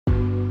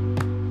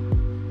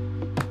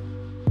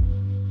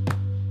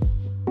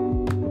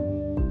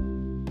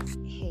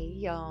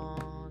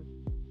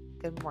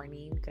good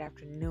morning, good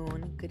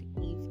afternoon, good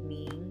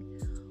evening.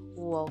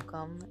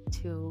 Welcome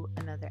to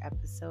another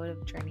episode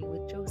of Journey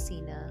with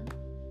Josina.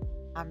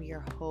 I'm your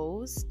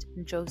host,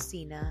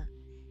 Josina,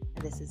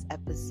 and this is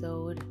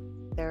episode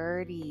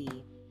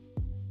 30.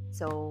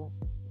 So,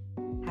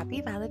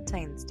 happy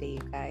Valentine's Day,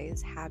 you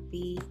guys.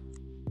 Happy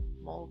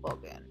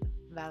Molbogen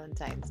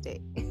Valentine's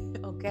Day,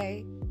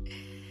 okay?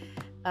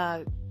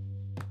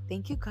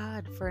 Thank you,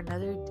 God, for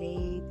another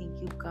day.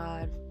 Thank you,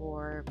 God,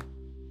 for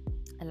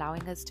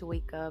allowing us to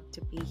wake up, to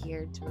be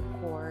here, to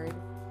record.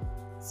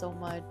 So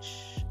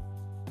much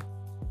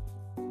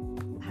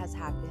has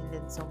happened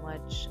and so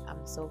much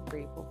I'm so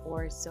grateful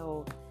for.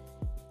 So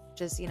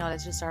let's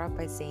just start off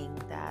by saying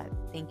that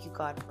thank you,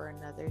 God, for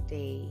another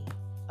day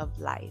of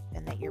life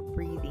and that you're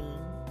breathing.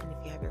 And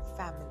if you have your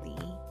family,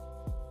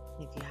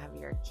 if you have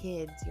your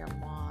kids, your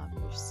mom,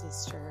 your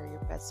sister,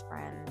 your best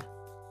friend,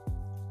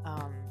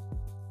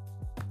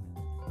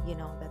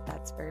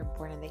 that's very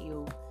important that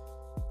you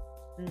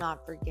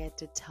not forget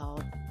to tell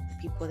the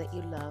people that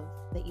you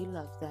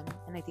love them.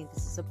 And I think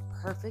this is a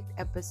perfect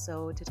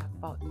episode to talk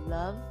about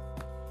love.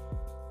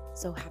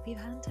 So happy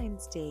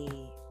Valentine's Day.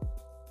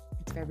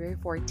 It's February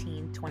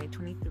 14,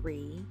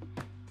 2023.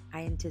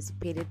 I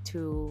anticipated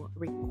to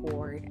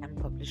record and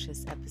publish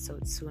this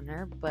episode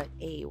sooner, but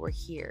hey, we're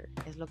here.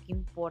 Es lo que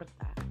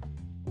importa.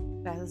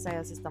 Gracias a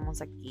Dios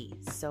estamos aquí.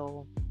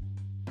 So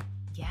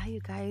yeah,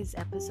 you guys,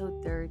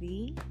 episode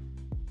 30.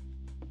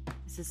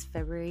 This is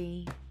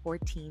February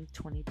 14th,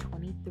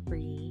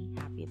 2023.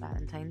 Happy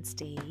Valentine's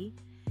Day.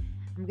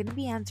 I'm going to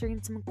be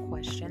answering some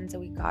questions that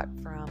we got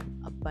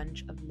from a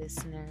bunch of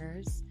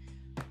listeners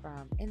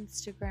from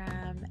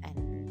Instagram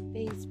and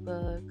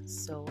Facebook.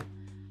 So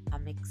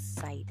I'm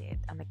excited.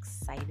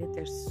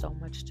 There's so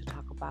much to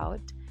talk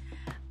about.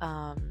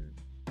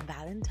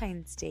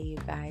 Valentine's Day, you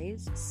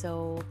guys.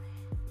 So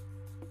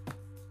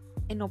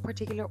in no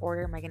particular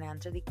order am I going to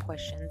answer the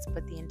questions,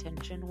 but the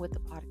intention with the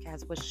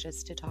podcast was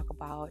just to talk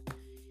about,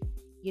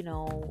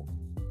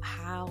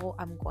 how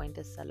I'm going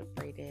to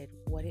celebrate it,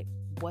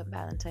 what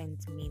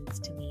Valentine's means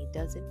to me.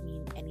 Does it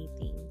mean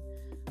anything?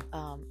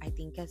 I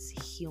think as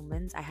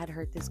humans, I had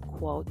heard this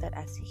quote that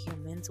as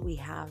humans, we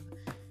have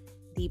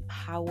the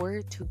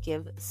power to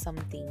give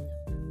something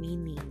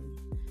meaning.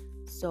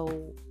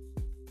 So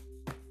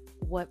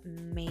what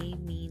may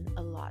mean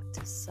a lot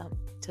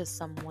to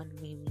someone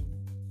may mean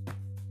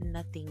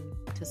nothing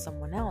to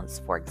someone else.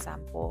 For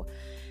example,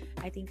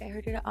 I think I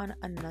heard it on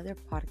another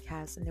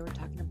podcast, and they were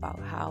talking about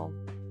how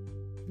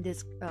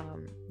this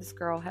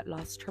girl had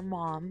lost her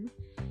mom,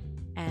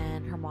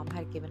 and her mom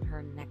had given her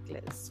a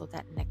necklace. So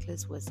that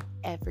necklace was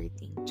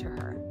everything to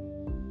her,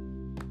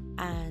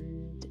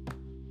 and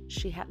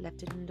she had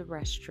left it in the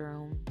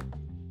restroom,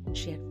 and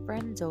she had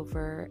friends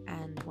over,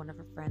 and one of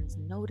her friends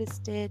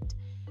noticed it,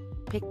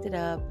 picked it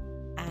up,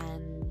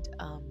 and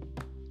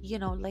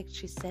like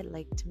she said,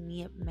 like, to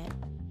me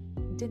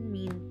didn't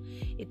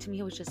mean it. To me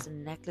it was just a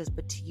necklace,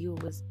 but to you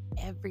it was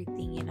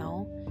everything,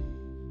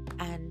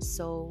 and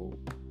so,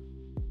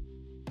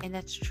 and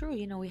that's true.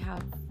 We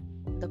have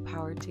the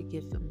power to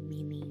give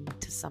meaning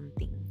to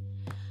something.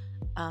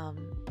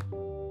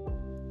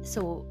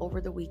 So over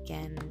the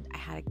weekend I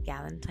had a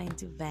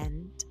Galentine's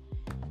event.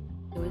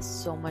 It was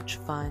so much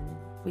fun.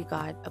 We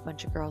got a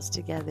bunch of girls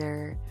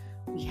together.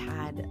 We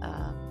had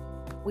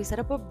we set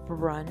up a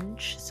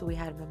brunch. So we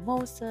had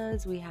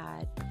mimosas. We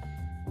had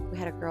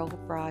a girl who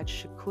brought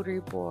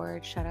charcuterie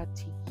board. Shout out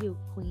to you,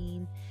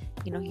 Queen.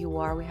 You know who you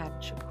are. We had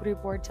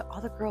charcuterie board to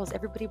all the girls.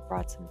 Everybody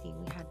brought something.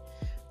 We had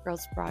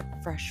girls brought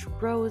fresh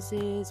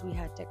roses. We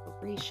had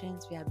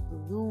decorations. We had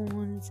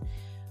balloons.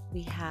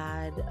 We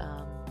had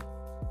a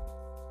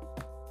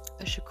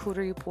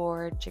charcuterie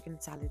board, chicken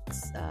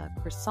salads,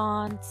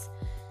 croissants,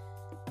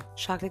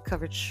 chocolate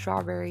covered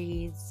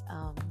strawberries.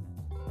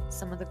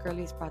 Some of the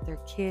girlies brought their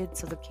kids.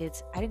 So the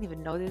kids, I didn't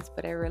even know this,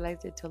 but I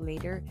realized it till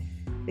later.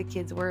 The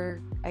kids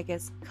were, I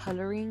guess,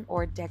 coloring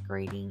or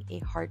decorating a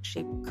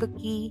heart-shaped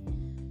cookie.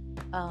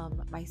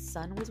 My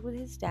son was with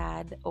his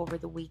dad over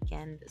the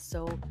weekend.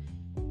 So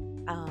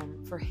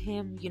for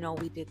him,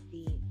 we did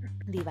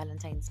the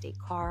Valentine's Day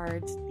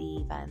cards,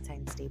 the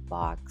Valentine's Day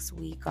box.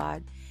 We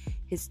got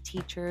his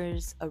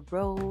teachers a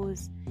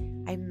rose.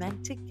 I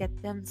meant to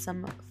get them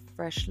some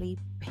freshly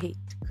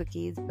baked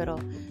cookies, but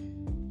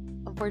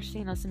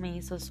unfortunately no se me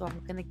hizo, so I'm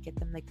gonna get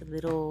them like a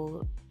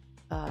little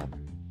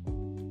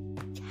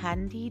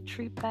candy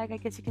treat bag, I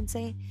guess you can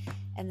say.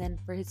 And then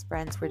for his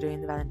friends, we're doing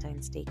the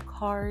Valentine's Day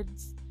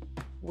cards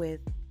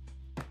with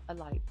a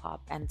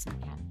lollipop and some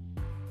candy.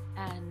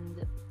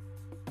 And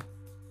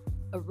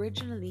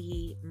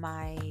originally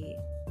my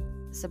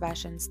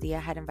Sebastian's Tia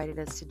had invited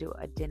us to do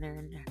a dinner,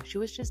 and she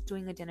was just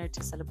doing a dinner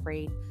to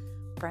celebrate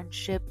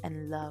friendship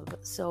and love.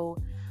 So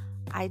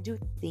I do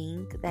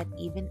think that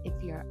even if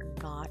you're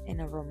not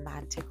in a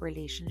romantic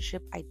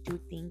relationship, I do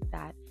think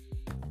that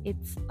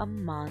it's a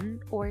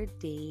month or a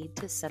day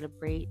to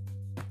celebrate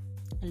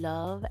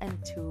love and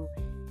to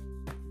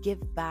give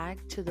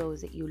back to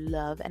those that you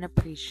love and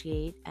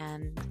appreciate.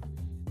 And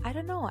I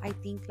don't know. I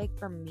think like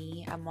for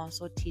me, I'm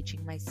also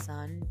teaching my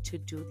son to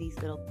do these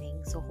little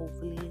things. So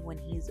hopefully when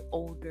he's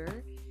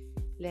older,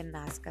 le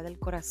nazca del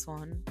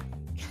corazón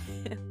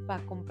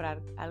para comprar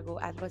algo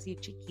así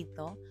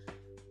chiquito,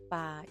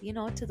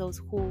 to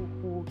those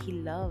who he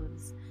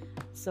loves.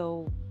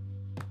 So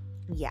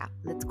yeah,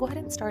 let's go ahead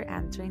and start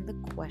answering the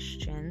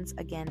questions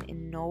again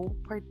in no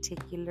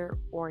particular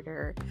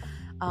order.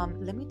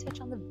 Let me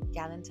touch on the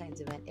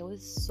Valentine's event. It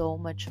was so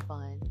much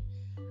fun.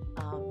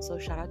 So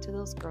shout out to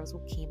those girls who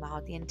came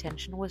out. The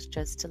intention was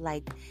just to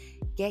like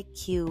get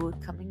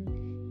cute, come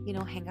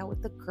and hang out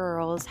with the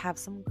girls, have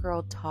some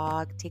girl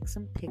talk, take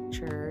some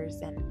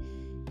pictures, and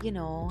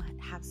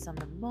have some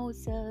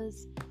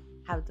mimosas,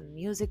 have the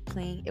music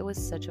playing. It was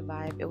such a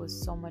vibe. It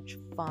was so much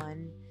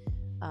fun.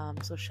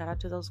 So shout out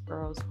to those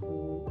girls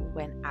who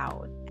went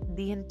out.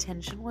 The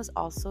intention was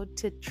also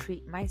to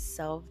treat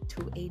myself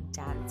to a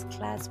dance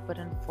class, but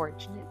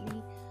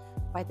unfortunately,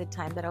 by the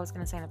time that I was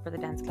going to sign up for the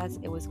dance class,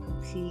 it was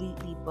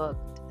completely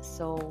booked.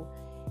 So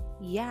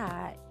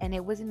yeah, and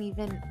it wasn't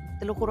even,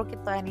 te lo juro que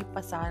todavía ni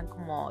pasaban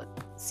como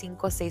 5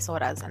 o 6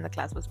 horas and the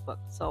class was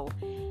booked. So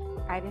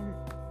I didn't,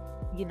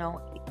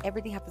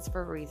 everything happens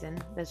for a reason.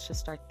 Let's just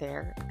start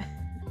there.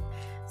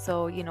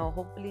 So,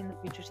 hopefully in the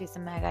future si se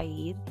me haga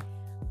ir.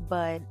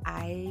 But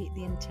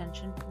the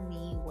intention for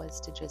me was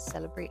to just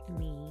celebrate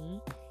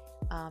me.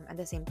 And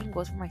the same thing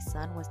goes for my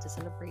son, was to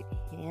celebrate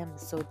him.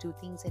 So do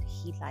things that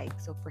he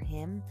likes. So for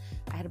him,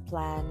 I had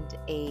planned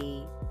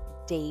a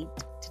date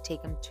to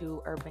take him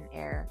to Urban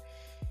Air.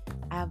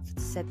 I've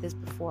said this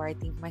before. I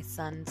think my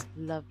son's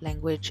love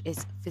language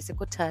is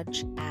physical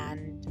touch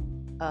and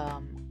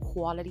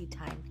quality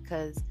time,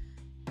 because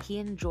he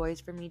enjoys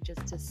for me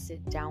just to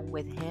sit down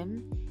with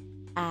him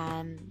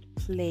and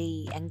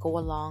play and go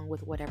along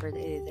with whatever it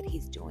is that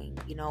he's doing,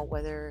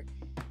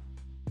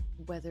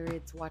 whether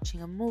it's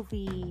watching a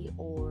movie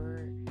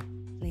or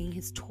playing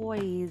his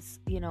toys,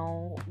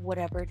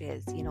 whatever it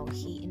is,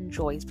 he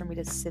enjoys for me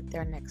to sit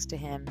there next to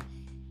him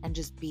and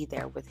just be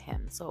there with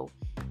him. So,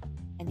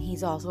 and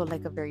he's also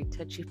like a very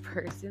touchy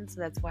person,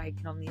 so that's why I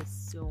can only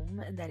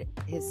assume that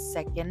his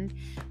second,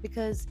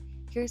 because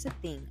here's the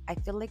thing, I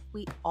feel like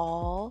we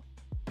all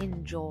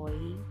enjoy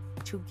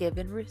to give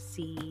and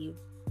receive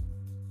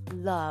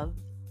love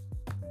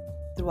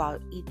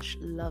throughout each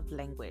love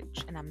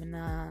language, and I'm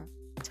gonna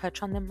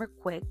touch on them real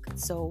quick.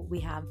 So we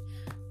have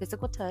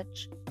physical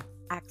touch,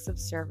 acts of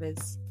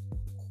service,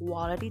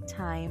 quality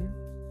time,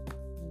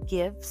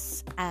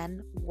 gifts,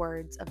 and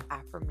words of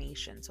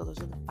affirmation. So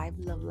those are the 5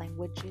 love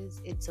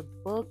languages. It's a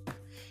book.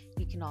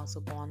 You can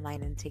also go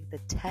online and take the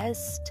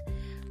test.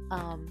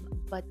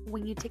 But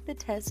when you take the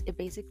test, it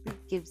basically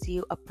gives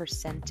you a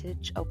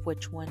percentage of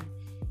which one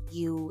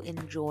you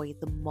enjoy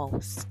the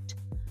most.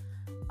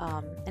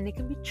 And it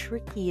can be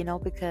tricky,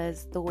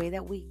 because the way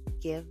that we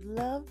give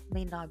love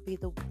may not be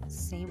the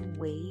same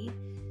way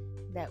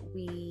that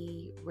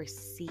we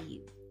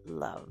receive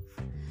love.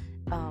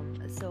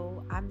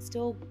 So I'm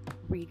still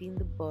reading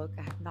the book.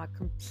 I have not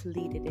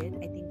completed it.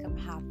 I think I'm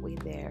halfway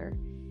there.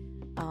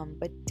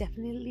 But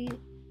definitely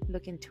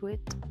look into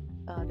it.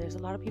 There's a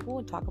lot of people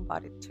who talk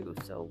about it too.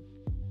 So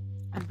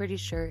I'm pretty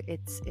sure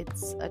it's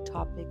a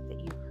topic that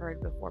you've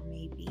heard before,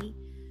 maybe.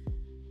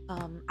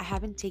 I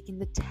haven't taken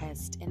the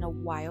test in a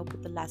while,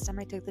 but the last time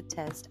I took the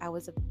test, I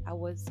was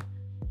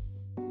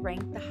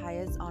ranked the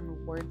highest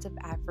on words of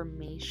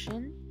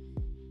affirmation,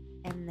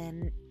 and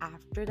then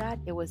after that,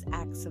 it was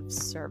acts of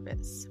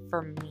service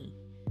for me.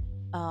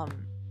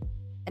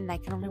 And I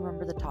can only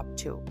remember the top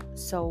 2.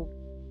 So,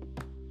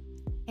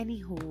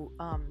 anywho,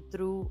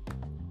 through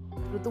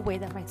the way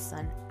that my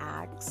son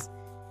acts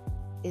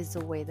is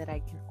the way that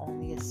I can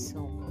only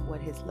assume what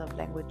his love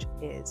language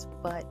is,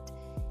 but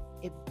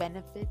it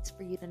benefits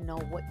for you to know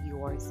what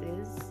yours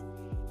is.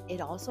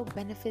 It also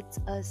benefits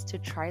us to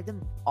try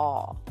them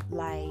all.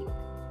 Like,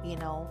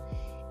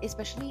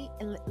 especially,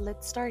 and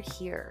let's start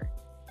here.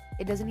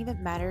 It doesn't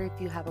even matter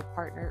if you have a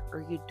partner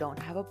or you don't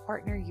have a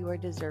partner. You are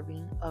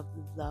deserving of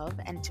love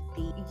and to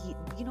be,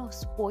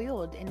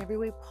 spoiled in every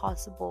way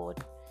possible.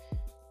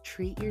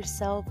 Treat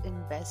yourself,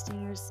 invest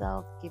in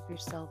yourself, give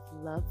yourself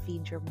love,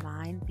 feed your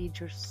mind, feed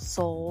your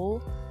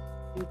soul.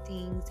 Do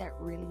things that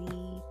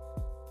really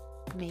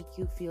make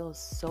you feel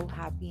so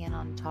happy and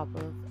on top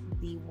of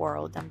the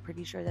world. I'm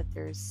pretty sure that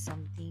there's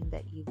something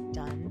that you've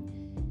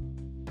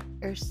done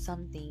or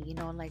something,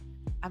 like,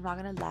 I'm not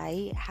gonna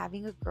lie,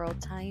 having a girl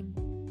time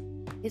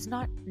is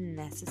not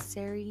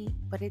necessary,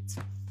 but it's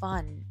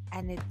fun,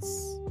 and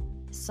it's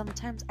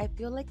sometimes I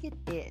feel like it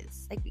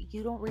is. Like,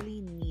 you don't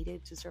really need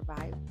it to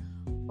survive,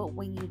 but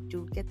when you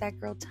do get that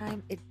girl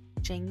time, it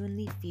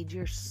genuinely feeds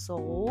your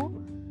soul.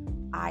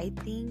 I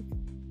think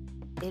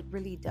it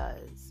really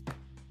does.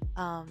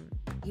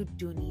 You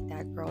do need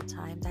that girl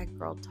time, that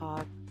girl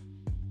talk,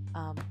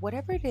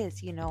 whatever it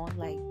is,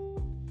 like,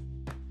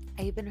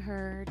 I even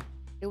heard,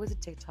 it was a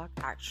TikTok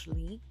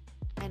actually,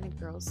 and a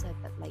girl said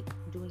that, like,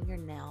 doing your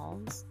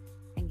nails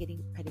and getting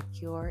a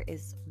pedicure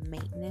is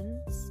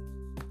maintenance,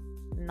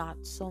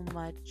 not so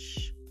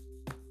much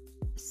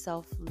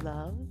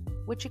self-love.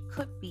 which it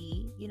could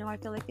be, I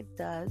feel like it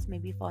does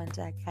maybe fall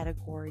into that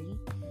category.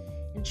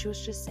 And she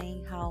was just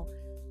saying how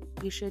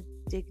you should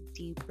dig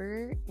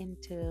deeper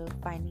into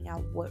finding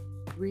out what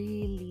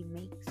really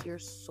makes your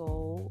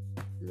soul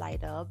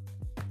light up,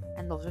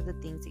 and those are the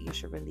things that you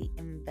should really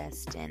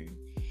invest in.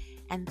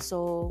 And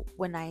so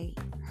when I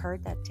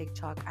heard that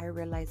TikTok, I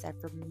realized that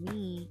for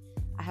me,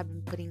 I have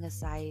been putting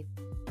aside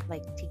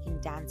like taking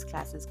dance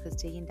classes, because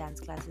taking dance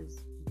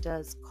classes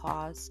does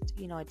cost,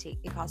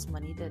 it costs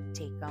money to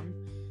take them.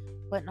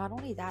 But not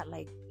only that,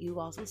 like, you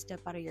also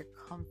step out of your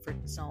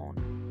comfort zone,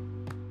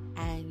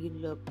 and you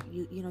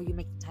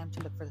make the time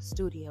to look for the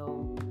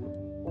studio,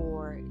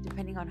 or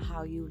depending on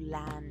how you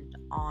land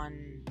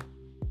on,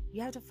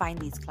 you have to find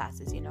these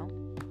classes.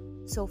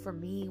 So for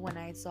me, when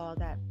I saw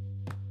that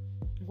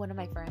one of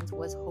my friends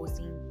was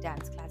hosting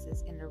dance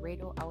classes in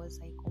Laredo, I was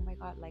like, oh my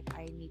god, like,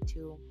 I need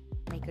to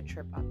make a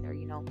trip out there.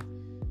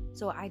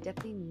 So I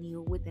definitely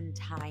knew within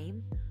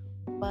time,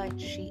 but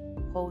she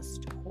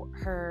posts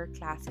her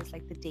classes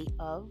like the day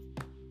of,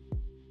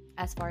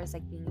 as far as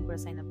like being able to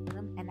sign up for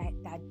them. And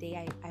that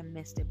day I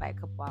missed it by a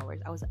couple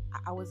hours. I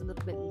was a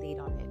little bit late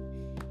on it,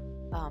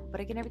 but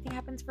again, everything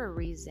happens for a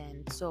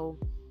reason. So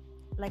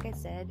like I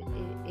said,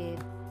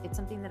 it's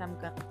something that I'm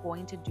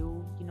going to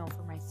do,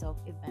 for myself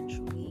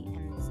eventually,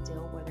 and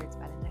still, whether it's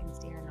Valentine's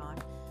Day or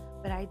not.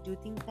 But I do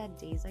think that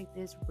days like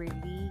this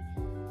really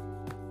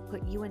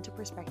put you into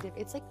perspective.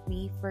 It's like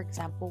me, for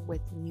example,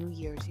 with New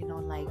Year's,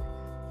 like,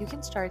 you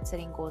can start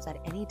setting goals at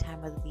any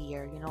time of the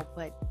year,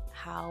 but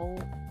how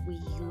we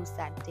use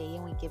that day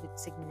and we give it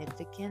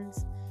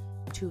significance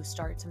to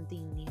start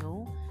something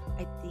new,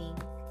 I think,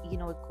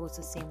 it goes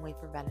the same way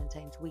for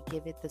Valentine's. We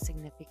give it the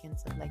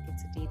significance of, like,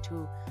 it's a day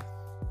to,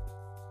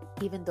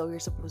 even though you're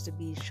supposed to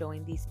be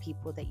showing these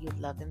people that you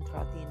love them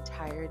throughout the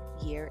entire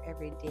year,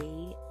 every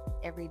day,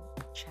 every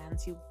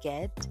chance you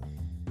get,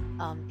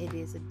 it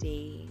is a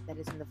day that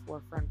is in the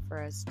forefront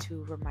for us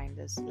to remind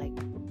us, like,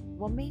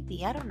 well,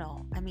 maybe, I don't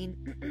know. I mean,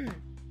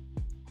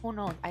 who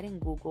knows? I didn't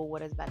Google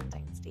what does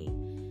Valentine's Day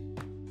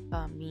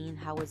mean,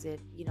 how was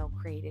it,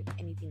 created,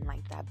 anything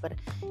like that. But,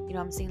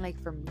 I'm saying,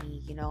 like, for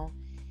me,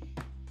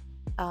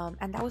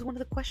 and that was one of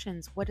the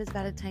questions. What does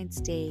Valentine's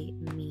Day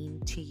mean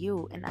to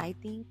you? And I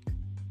think,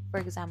 for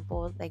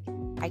example, like,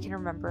 I can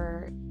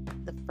remember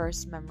the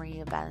first memory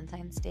of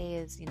Valentine's Day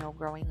is,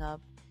 growing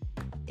up,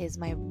 is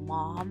my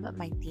mom,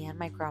 my tia, and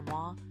my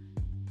grandma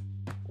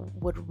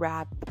would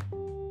wrap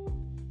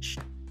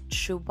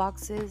shoe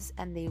boxes,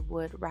 and they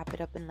would wrap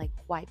it up in like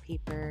white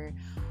paper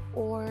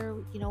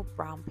or,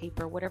 brown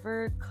paper,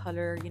 whatever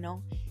color,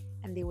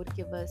 and they would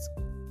give us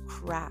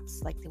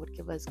crafts. Like, they would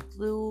give us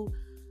glue,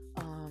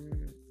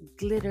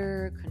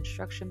 glitter,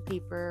 construction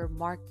paper,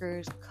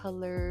 markers,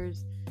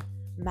 colors,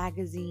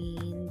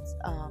 magazines,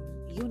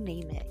 you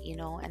name it,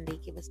 and they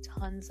give us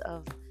tons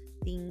of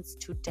things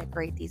to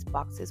decorate these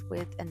boxes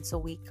with. And so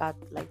we got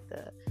like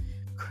the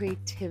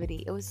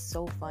creativity. It was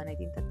so fun. I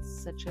think that's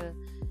such a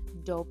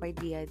dope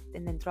idea.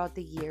 And then throughout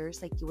the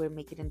years, like, you would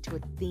make it into a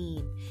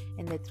theme,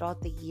 and then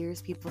throughout the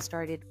years, people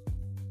started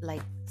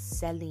like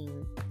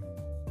selling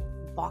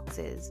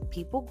boxes.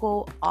 People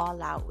go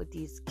all out with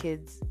these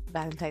kids'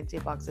 Valentine's Day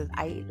boxes.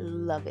 I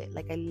love it.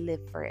 Like, I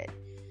live for it.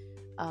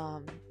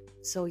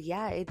 So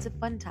yeah, it's a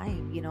fun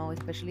time,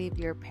 especially if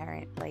you're a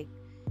parent. Like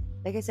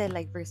I said,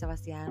 like, for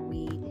Sebastian,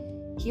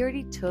 he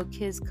already took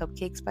his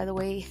cupcakes, by the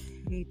way.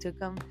 He took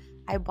them.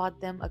 I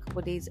bought them a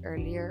couple days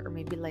earlier, or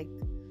maybe like,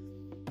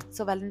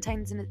 so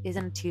Valentine's is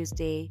on a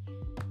Tuesday,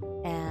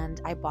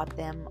 and I bought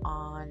them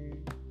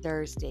on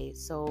Thursday.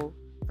 So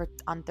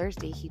on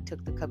Thursday, he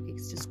took the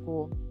cupcakes to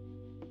school.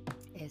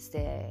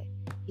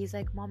 He's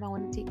like, Mom, I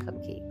want to take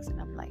cupcakes.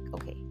 And I'm like,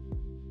 okay,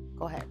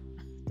 go ahead.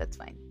 That's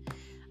fine.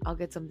 I'll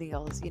get something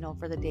else,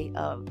 for the day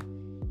of.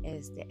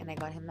 And I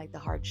got him like the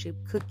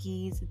heart-shaped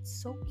cookies. It's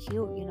so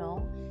cute,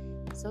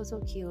 so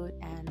cute.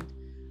 And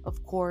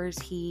of course,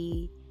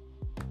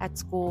 at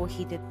school,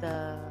 he did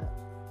the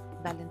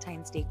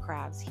Valentine's Day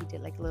crafts. He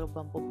did like a little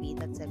bumblebee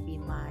that said, "Be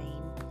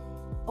mine."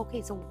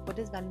 Okay, so what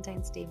does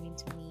Valentine's Day mean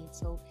to me?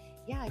 So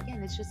yeah,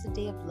 again, it's just a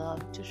day of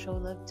love, to show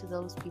love to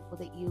those people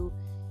that you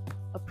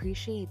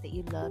appreciate, that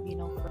you love,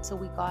 So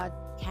we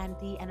got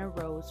candy and a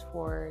rose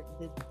for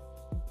the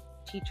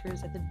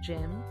teachers at the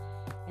gym,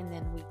 and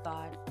then we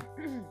got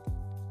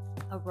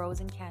a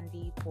rose and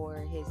candy for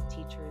his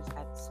teachers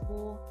at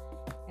school,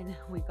 and then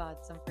we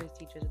got some for his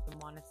teachers at the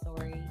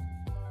Montessori.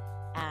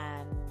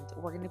 And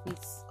we're gonna be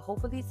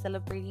hopefully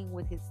celebrating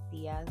with his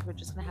tias. We're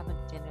just gonna have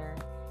a dinner.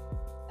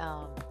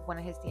 One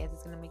of his tias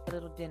is gonna make a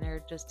little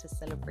dinner just to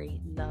celebrate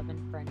love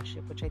and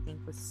friendship, which I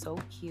think was so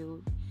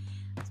cute.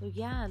 So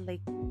yeah,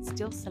 like,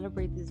 still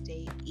celebrate this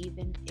day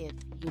even if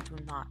you do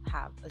not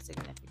have a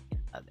significant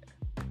other,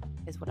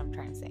 is what I'm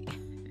trying to say.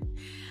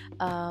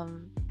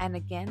 And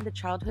again, the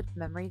childhood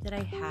memory that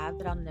I have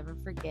that I'll never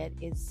forget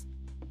is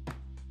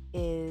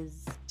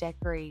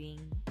decorating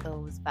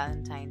those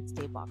Valentine's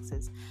Day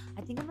boxes.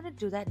 I think I'm gonna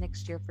do that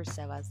next year for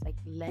Sebas. Like,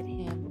 let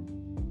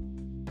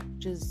him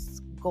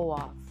just go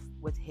off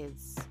with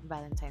his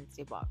Valentine's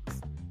Day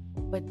box.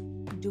 But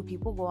do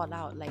people go all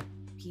out? Like,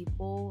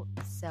 people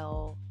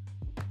sell.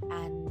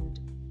 And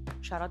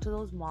shout out to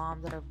those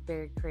moms that are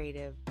very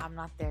creative. I'm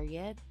not there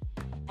yet.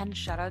 And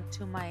shout out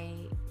to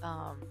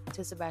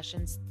to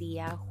Sebastian's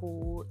tia,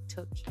 who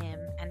took him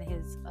and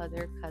his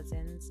other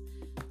cousins.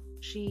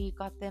 She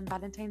got them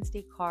Valentine's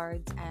Day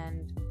cards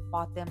and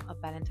bought them a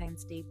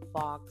Valentine's Day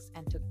box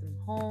and took them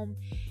home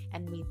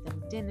and made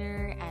them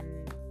dinner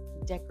and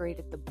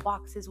decorated the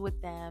boxes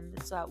with them.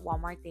 So at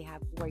Walmart they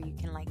have where you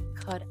can like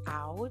cut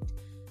out,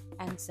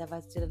 and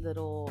Sebas did a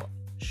little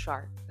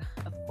shark,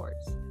 of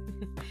course.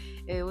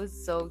 It was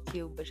so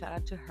cute, but shout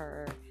out to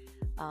her.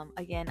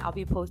 Again, I'll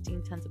be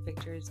posting tons of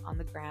pictures on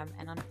the gram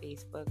and on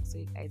Facebook, so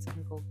you guys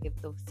can go give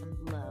those some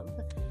love.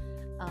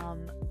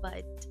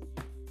 But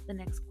the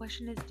next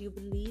question is, do you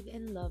believe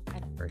in love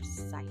at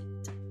first sight?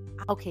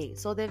 Okay,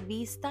 so de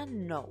vista,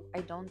 no.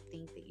 I don't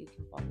think that you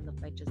can fall in love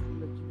by just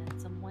looking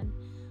at someone.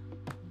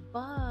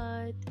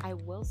 But I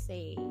will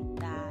say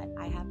that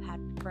I have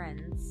had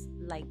friends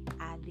like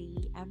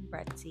Ali and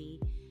Bretty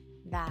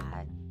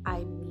that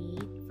I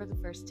meet for the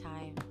first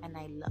time and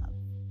I love.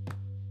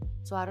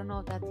 So I don't know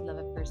if that's love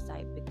at first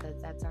sight,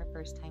 because that's our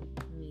first time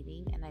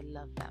meeting and I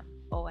love them.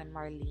 Oh, and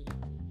Marlene.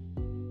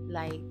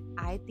 Like,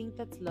 I think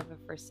that's love at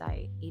first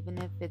sight, even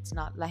if it's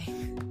not like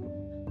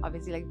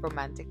obviously like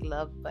romantic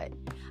love, but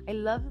I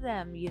love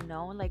them, you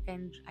know, like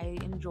I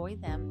enjoy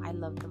them. I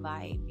love the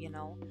vibe, you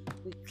know,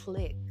 we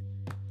click.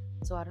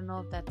 So I don't know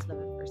if that's love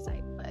at first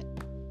sight, but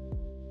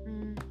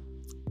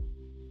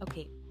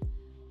okay.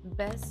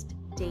 Best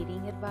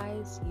dating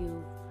advice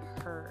you've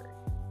heard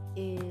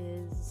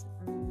is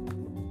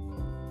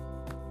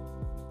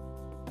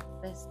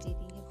best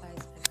dating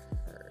advice I've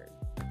heard.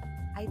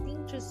 I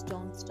think just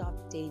don't stop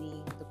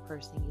dating the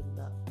person you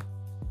love.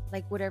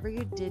 Like whatever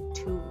you did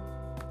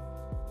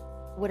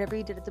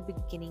at the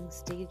beginning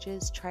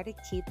stages, try to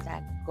keep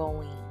that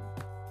going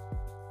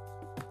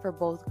for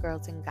both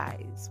girls and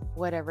guys,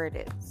 whatever it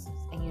is.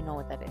 And you know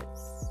what that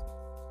is.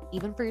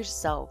 Even for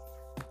yourself.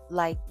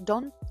 Like,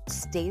 don't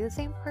stay the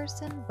same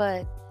person,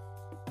 but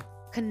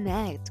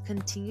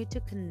continue to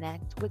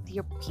connect with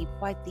your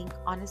people. I think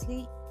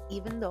honestly,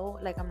 even though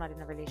like I'm not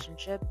in a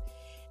relationship,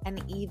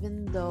 and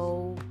even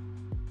though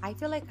I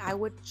feel like I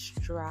would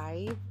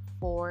strive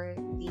for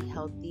the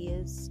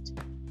healthiest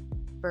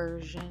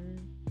version,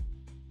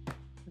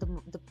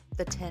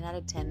 the 10 out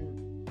of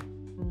 10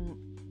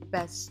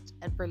 best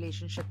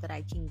relationship that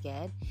I can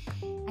get.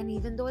 And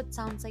even though it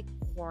sounds like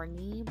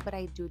corny, but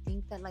I do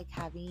think that like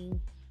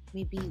having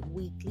maybe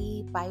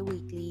weekly,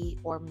 bi-weekly,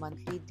 or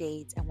monthly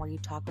dates, and where you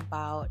talk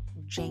about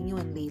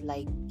genuinely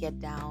like get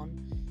down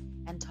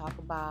and talk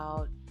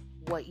about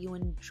what you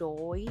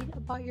enjoyed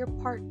about your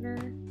partner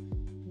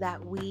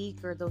that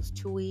week or those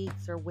 2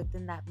 weeks or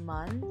within that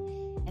month,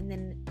 and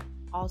then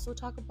also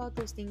talk about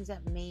those things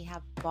that may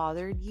have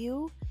bothered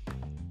you.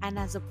 And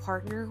as a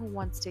partner who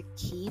wants to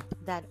keep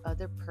that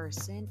other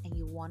person, and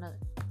you want to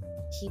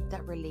keep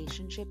that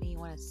relationship, and you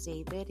want to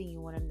save it, and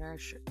you want to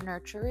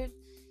nurture it,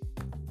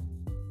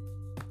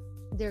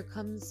 there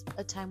comes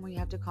a time where you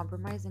have to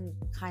compromise and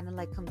kind of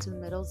like come to the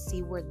middle,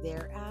 see where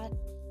they're at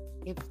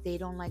if they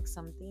don't like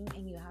something,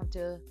 and you have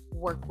to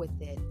work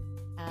with it.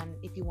 And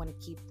if you want to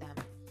keep them,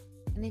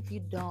 and if you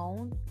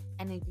don't,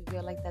 and if you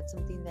feel like that's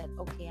something that,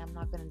 okay, I'm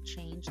not going to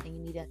change, then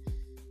you need to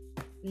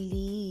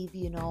leave,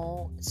 you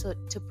know, so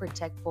to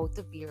protect both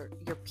of your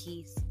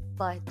peace.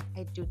 But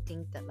I do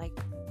think that like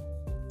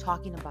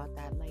talking about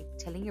that, like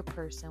telling your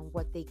person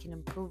what they can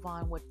improve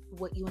on, what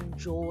you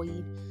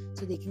enjoyed,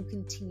 so they can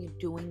continue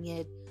doing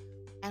it,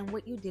 and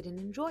what you didn't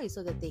enjoy,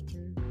 so that they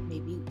can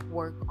maybe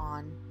work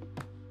on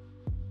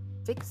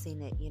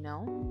fixing it, you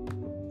know.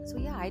 So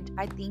yeah, I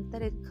think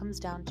that it comes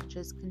down to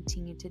just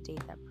continue to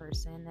date that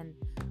person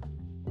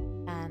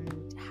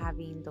and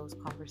having those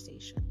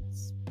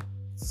conversations.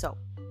 So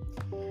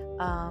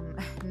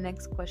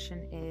next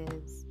question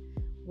is,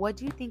 what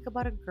do you think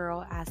about a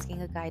girl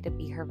asking a guy to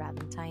be her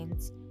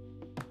Valentine's?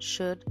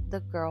 Should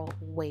the girl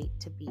wait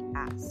to be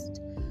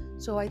asked?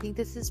 So I think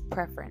this is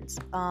preference.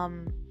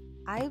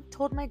 I've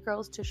told my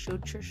girls to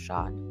shoot your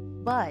shot,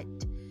 but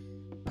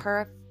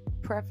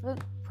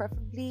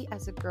preferably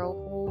as a girl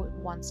who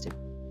wants to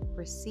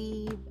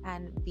receive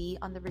and be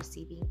on the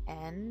receiving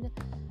end,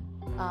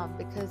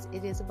 because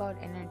it is about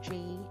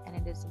energy, and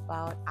it is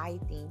about, I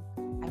think,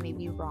 I may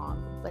be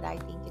wrong, but I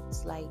think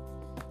it's like,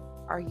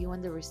 are you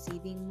in the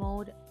receiving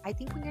mode? I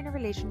think when you're in a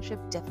relationship,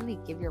 definitely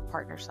give your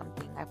partner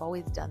something. I've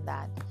always done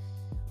that.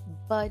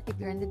 But if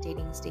you're in the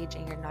dating stage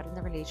and you're not in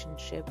the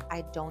relationship,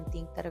 I don't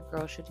think that a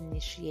girl should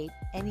initiate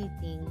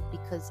anything,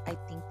 because I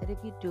think that if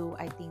you do,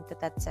 I think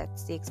that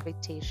sets the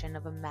expectation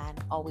of a man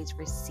always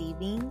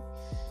receiving.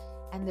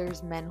 And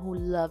there's men who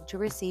love to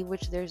receive,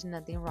 which there's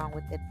nothing wrong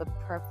with it. But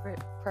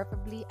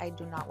preferably, I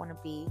do not want to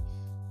be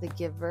the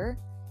giver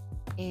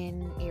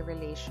in a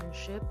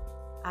relationship.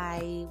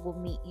 I will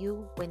meet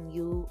you when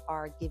you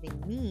are giving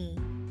me,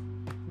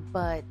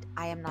 but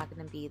I am not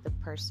going to be the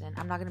person.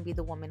 I'm not going to be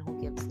the woman who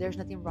gives. There's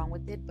nothing wrong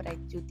with it, but I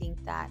do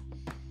think that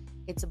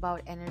it's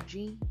about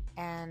energy,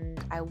 and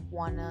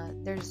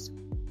there's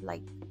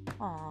like,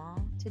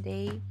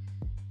 today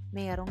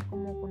Me llegaron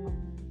como con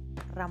un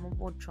ramo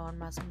bochón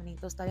más o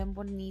menos. Está bien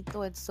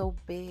bonito. It's so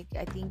big.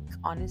 I think,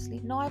 honestly,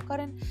 no, I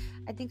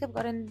think I've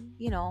gotten,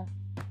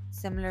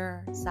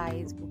 similar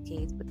size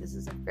bouquets, but this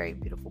is a very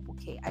beautiful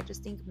bouquet. I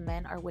just think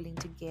men are willing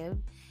to give,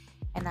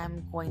 and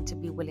I'm going to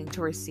be willing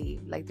to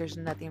receive. Like, there's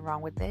nothing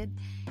wrong with it.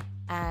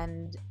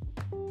 And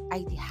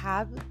I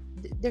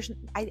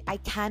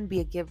can be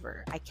a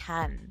giver. I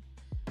can,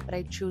 but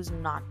I choose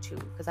not to,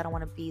 because I don't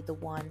want to be the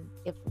one.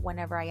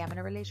 Whenever I am in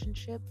a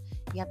relationship,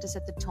 you have to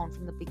set the tone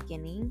from the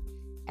beginning,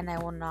 and I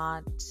will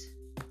not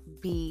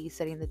be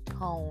setting the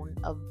tone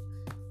of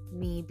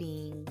me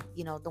being,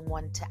 the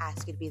one to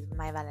ask you to be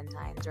my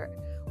Valentine's,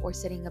 or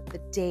setting up the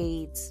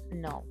dates.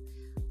 No.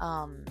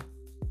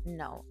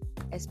 No.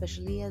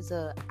 Especially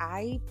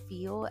I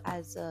feel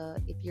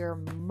if you're a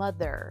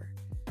mother,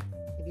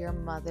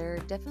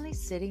 definitely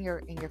sit in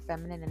your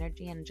feminine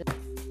energy and just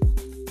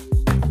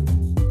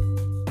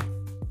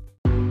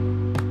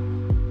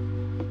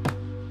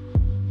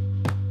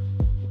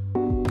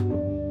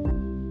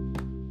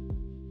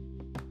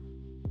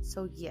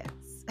so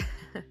yes.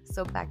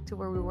 So back to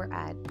where we were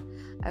at.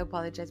 I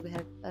apologize, we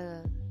had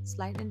a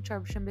slight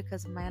interruption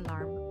because of my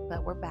alarm,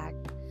 but we're back.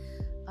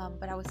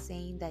 But I was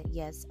saying that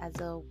yes, as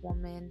a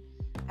woman,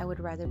 I would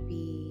rather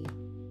be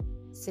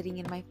sitting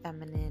in my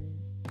feminine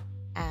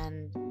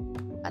and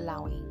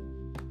allowing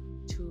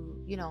to,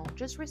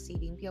 just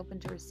receiving, be open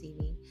to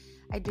receiving.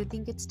 I do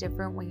think it's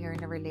different when you're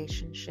in a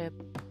relationship,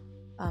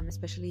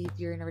 especially if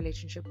you're in a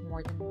relationship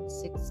more than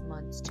 6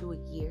 months to a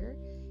year.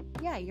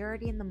 Yeah, you're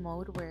already in the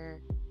mode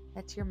where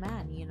that's your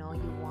man, you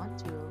want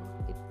to,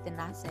 te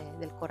nace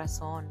del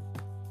corazón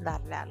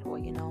darle algo,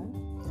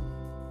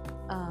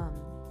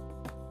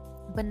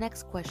 But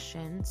next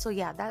question. So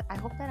yeah, I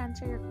hope that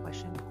answered your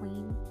question,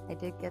 Queen. I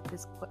did get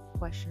this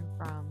question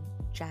from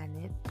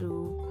Janet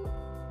through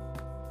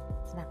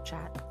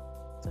Snapchat.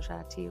 So shout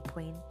out to you,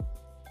 Queen.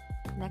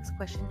 Next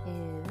question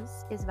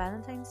is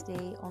Valentine's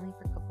Day only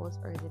for couples,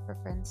 or is it for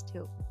friends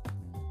too?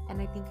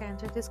 And I think I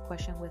answered this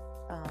question with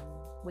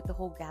the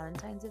whole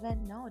Galentine's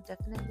event. No,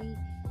 definitely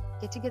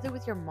get together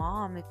with your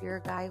mom. If you're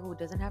a guy who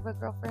doesn't have a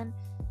girlfriend,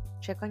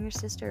 check on your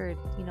sister,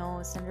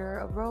 send her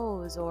a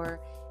rose. Or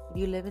if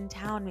you live in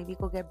town, maybe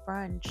go get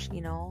brunch.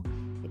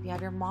 If you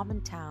have your mom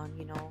in town,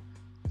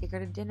 take her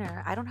to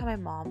dinner. I don't have my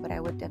mom, but I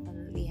would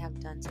definitely have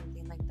done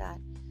something like that.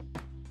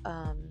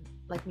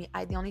 Like me,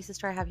 the only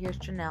sister I have here is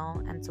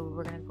Janelle, and so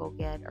we're gonna go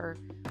or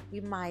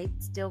we might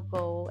still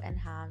go and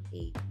have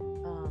a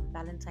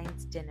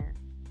Valentine's dinner.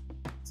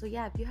 So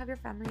yeah, if you have your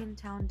family in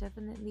town,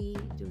 definitely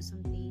do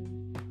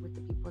something with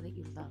the people that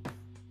you love.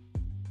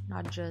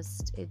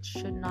 It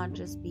should not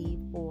just be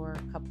for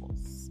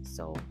couples.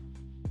 So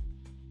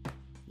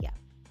yeah.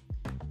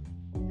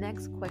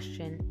 Next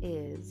question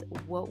is,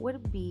 what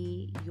would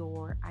be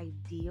your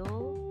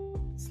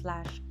ideal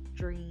 /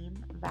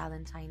 dream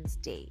Valentine's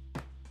Day?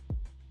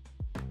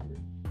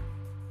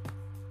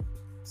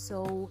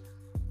 So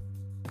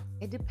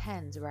it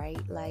depends,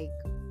 right? Like,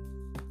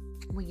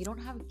 when you don't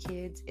have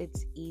kids,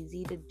 it's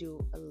easy to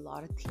do a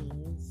lot of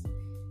things.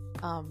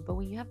 But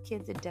when you have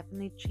kids, it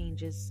definitely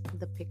changes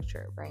the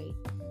picture, right?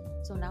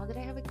 So now that I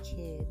have a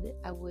kid,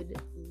 I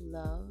would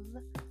love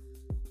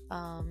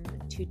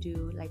to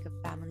do like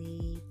a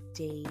family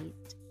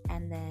date.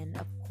 And then,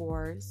 of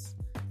course,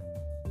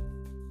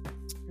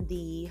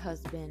 the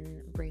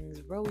husband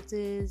brings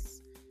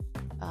roses,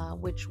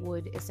 which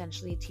would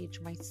essentially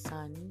teach my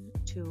son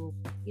to,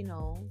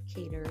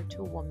 cater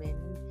to a woman,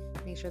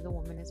 make sure the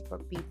woman is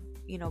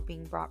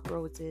being brought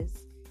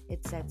roses.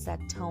 It sets that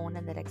tone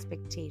and that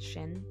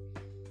expectation.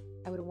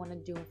 I would want to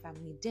do a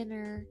family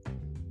dinner,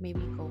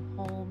 maybe go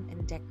home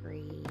and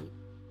decorate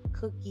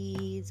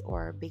cookies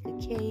or bake a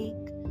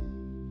cake.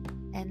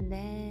 And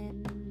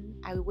then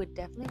I would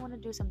definitely want to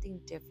do something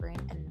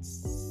different and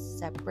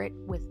separate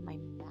with my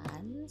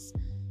mans.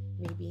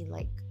 Maybe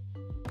like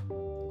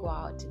go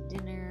out to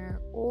dinner,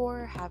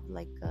 or have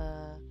like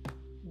a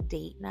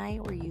date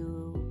night where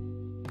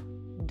you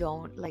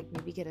don't, like,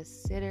 maybe get a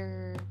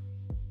sitter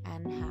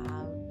and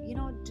have,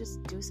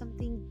 just do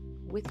something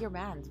with your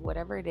mans,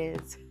 whatever it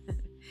is.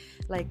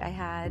 Like, I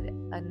had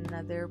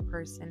another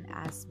person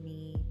ask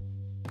me,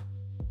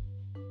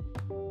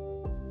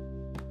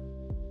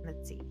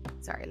 let's see,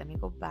 sorry, let me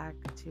go back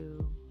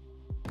to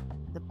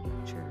the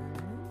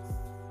pictures.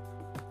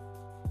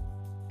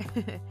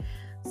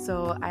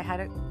 So I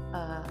had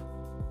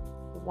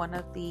one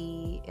of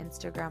the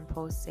Instagram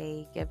posts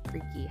say, "Get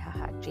freaky,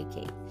 haha,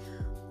 JK.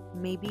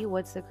 Maybe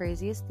what's the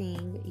craziest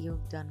thing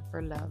you've done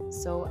for love?"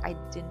 So I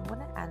didn't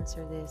want to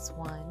answer this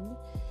one,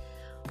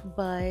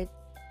 but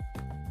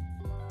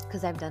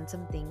because I've done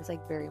some things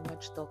like very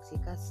much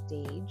toxica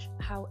stage.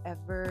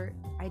 However,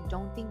 I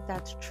don't think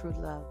that's true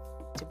love,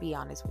 to be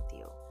honest with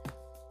you.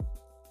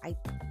 I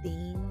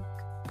think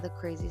the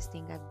craziest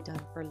thing I've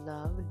done for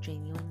love,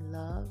 genuine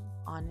love,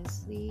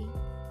 honestly,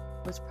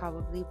 was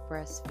probably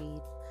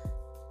breastfeed.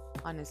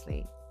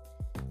 Honestly,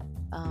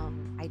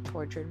 I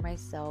tortured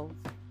myself,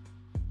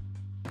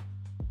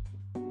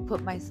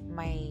 put my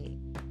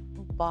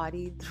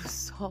body through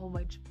so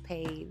much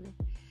pain,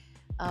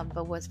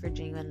 but was for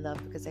genuine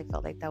love, because I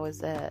felt like that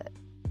was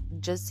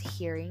just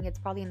hearing. It's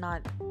probably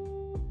not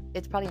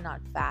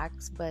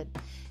facts, but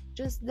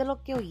just de lo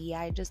que oía,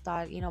 I just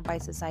thought, by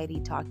society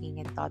talking,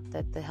 I thought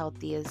that the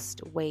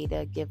healthiest way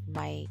to give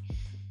my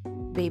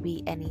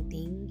baby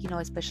anything,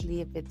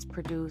 especially if it's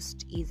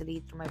produced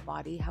easily through my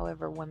body.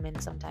 However, women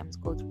sometimes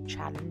go through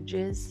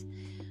challenges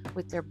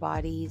with their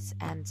bodies,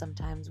 and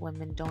sometimes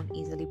women don't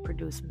easily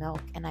produce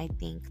milk. And I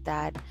think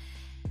that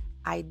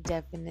I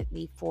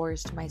definitely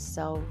forced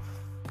myself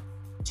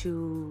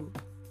to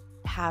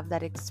have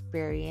that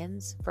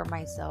experience for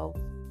myself,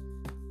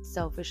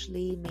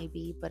 selfishly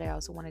maybe, but I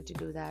also wanted to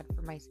do that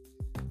for my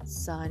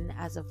son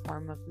as a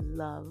form of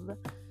love.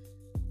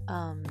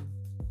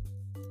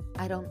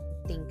 I don't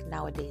think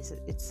nowadays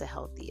it's the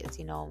healthiest.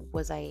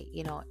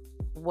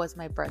 Was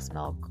my breast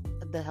milk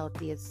the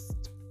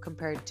healthiest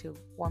compared to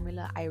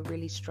formula? I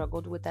really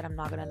struggled with that. I'm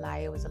not gonna lie,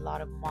 it was a lot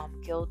of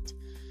mom guilt.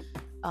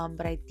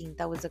 But I think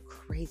that was the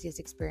craziest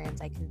experience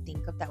I can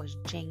think of. That was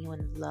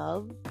genuine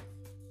love.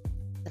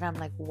 That I'm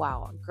like,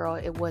 wow, girl,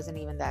 it wasn't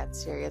even that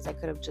serious. I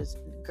could have just,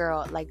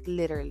 girl, like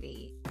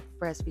literally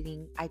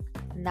breastfeeding.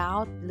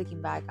 Now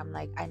looking back, I'm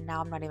like, I'm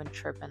not even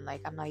tripping.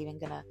 Like, I'm not even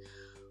gonna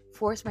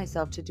force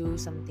myself to do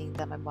something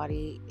that my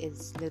body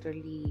is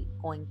literally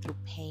going through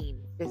pain,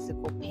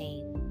 physical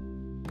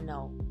pain.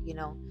 No,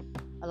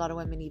 a lot of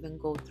women even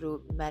go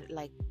through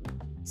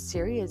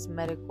serious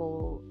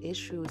medical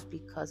issues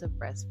because of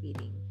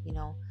breastfeeding.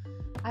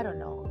 I don't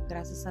know.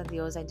 Gracias a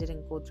Dios, I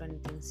didn't go through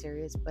anything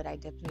serious, but I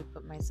definitely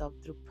put myself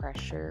through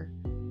pressure,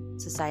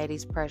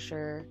 society's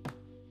pressure,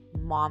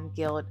 mom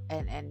guilt,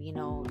 and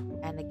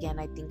again,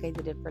 I think I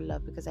did it for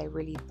love, because I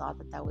really thought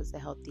that was the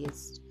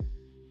healthiest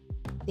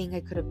thing I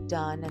could have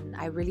done, and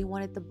I really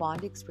wanted the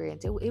bond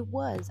experience. It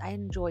was. I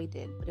enjoyed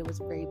it, but it was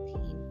very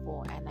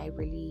painful, and I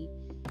really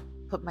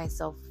put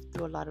myself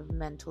through a lot of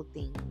mental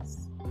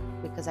things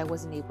because I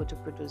wasn't able to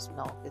produce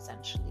milk,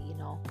 essentially,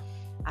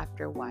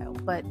 after a while.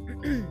 But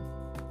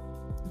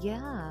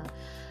yeah.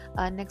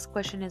 Next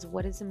question is,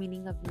 what is the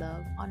meaning of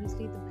love?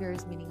 Honestly, the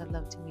purest meaning of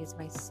love to me is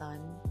my son.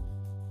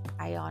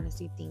 I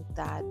honestly think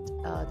that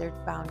there's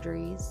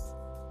boundaries,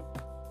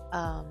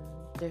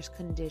 there's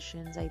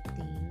conditions. I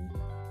think,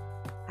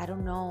 I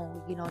don't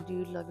know, do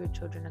you love your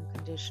children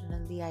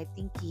unconditionally? I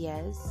think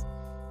yes,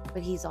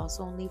 but he's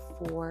also only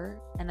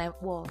 4, and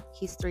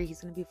he's 3,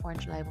 he's gonna be 4 in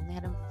July. I've only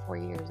had him for 4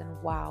 years,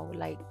 and wow,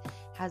 like,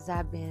 has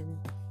that been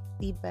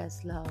the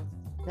best love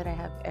that I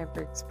have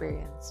ever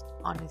experienced?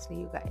 Honestly,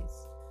 you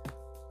guys,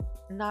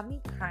 not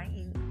me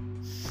crying.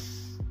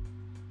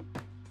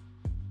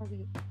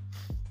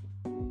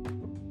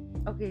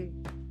 Okay,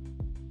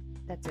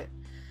 that's it.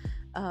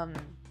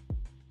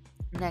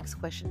 Next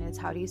question is,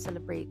 how do you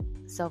celebrate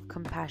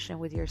self-compassion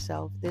with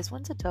yourself? This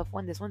one's a tough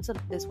one. This one's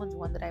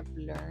one that I've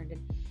learned.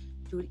 And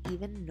dude,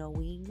 even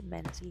knowing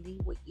mentally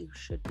what you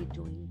should be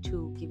doing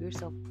to give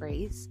yourself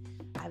grace,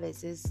 a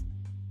veces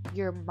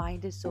your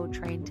mind is so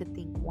trained to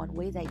think one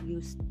way that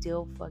you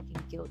still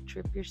fucking guilt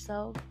trip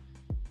yourself.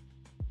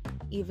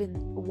 Even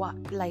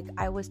like,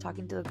 I was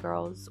talking to the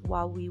girls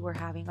while we were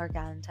having our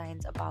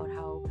Valentines about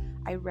how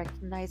I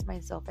recognize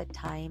myself at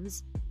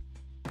times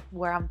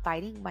where I'm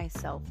fighting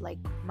myself. Like,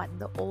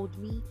 the old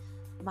me,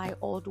 my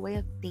old way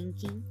of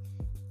thinking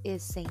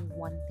is saying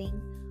one thing,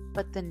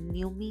 but the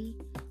new me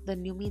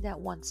that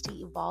wants to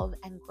evolve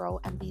and grow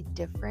and be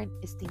different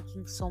is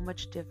thinking so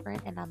much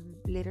different. And I'm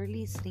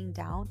literally sitting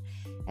down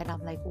and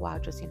I'm like, wow,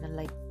 Justina,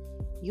 like,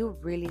 you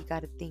really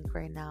got to think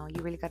right now.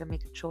 You really got to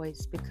make a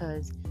choice,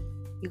 because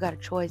you got a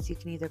choice. You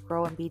can either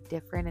grow and be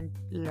different and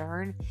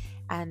learn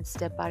and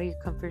step out of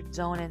your comfort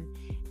zone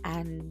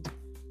and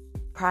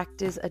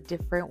practice a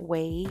different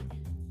way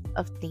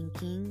of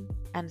thinking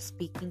and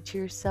speaking to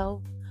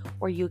yourself,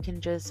 or you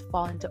can just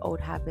fall into old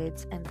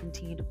habits and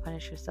continue to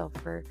punish yourself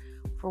for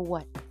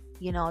what?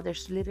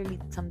 There's literally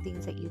some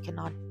things that you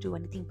cannot do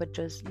anything but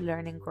just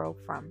learn and grow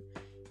from,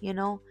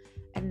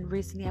 And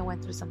recently I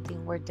went through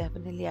something where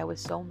definitely I was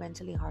so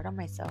mentally hard on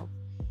myself,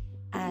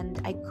 and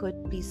I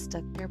could be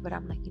stuck there, but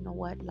I'm like, you know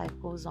what? Life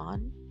goes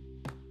on.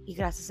 Y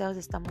gracias a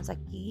Dios estamos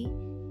aquí.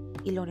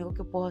 Y lo único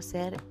que puedo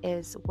hacer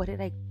is, what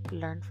did I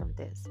learn from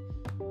this?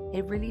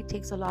 It really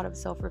takes a lot of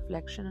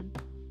self-reflection and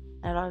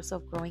a lot of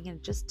self-growing,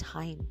 and just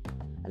time.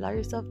 Allow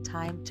yourself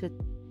time to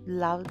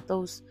allow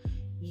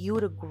you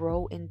to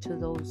grow into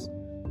those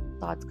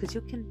thoughts, because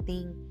you can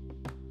think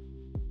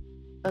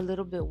a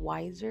little bit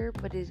wiser,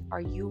 but are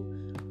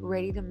you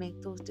ready to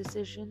make those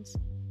decisions?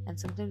 And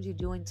sometimes you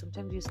do, and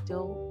sometimes you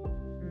still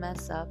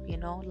mess up,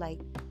 like,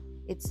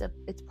 it's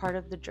part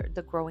of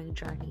the growing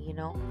journey,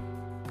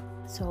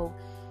 So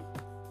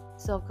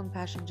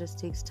self-compassion just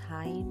takes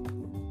time,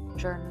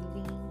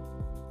 journaling,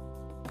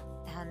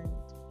 and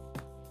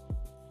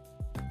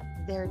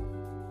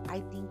I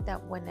think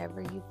that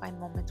whenever you find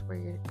moments where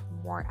you're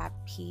more at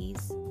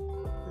peace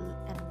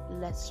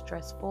and less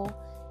stressful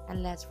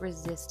and less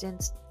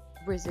resistant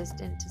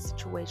to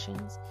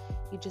situations,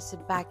 you just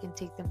sit back and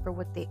take them for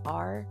what they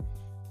are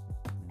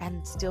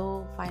and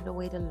still find a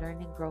way to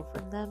learn and grow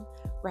from them,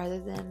 rather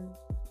than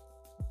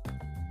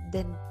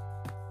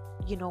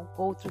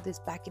go through this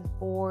back and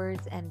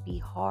forth and be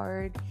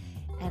hard,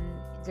 and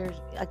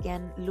there's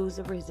again lose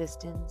the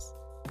resistance.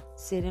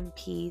 Sit in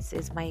peace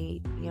is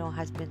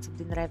has been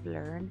something that I've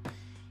learned,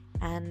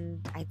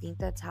 and I think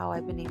that's how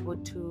I've been able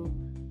to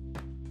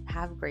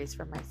have grace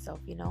for myself,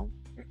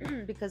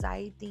 because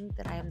I think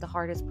that I am the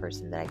hardest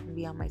person that I can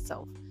be on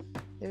myself.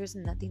 There is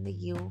nothing that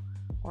you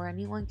or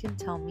anyone can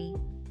tell me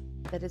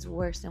that is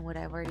worse than what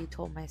I've already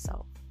told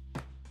myself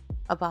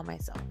about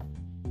myself.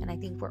 And I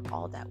think we're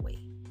all that way.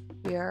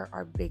 We are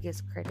our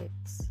biggest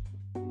critics,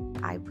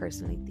 I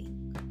personally think.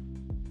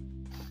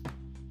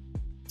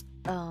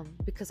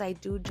 Because I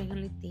do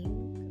genuinely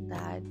think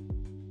that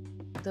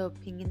the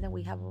opinion that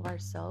we have of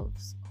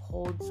ourselves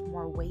holds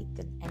more weight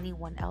than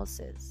anyone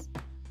else's.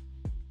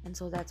 And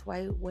so that's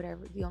why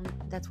wherever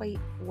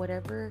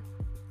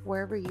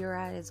you're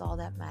at is all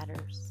that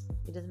matters.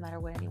 It doesn't matter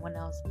what anyone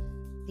else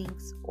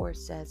thinks or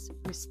says,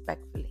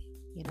 respectfully,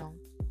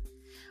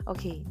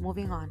 Okay,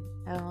 moving on.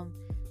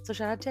 So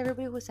shout out to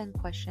everybody who sent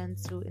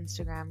questions through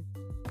Instagram,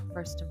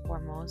 first and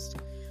foremost.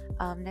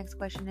 Next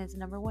question is,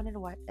 number one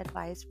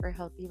advice for a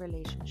healthy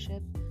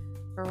relationship,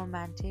 for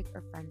romantic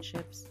or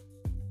friendships,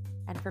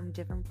 and from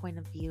different point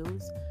of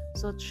views.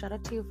 So shout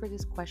out to you for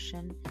this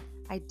question.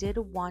 I did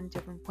want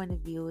different point of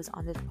views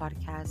on this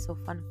podcast. So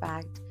fun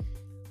fact,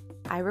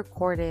 I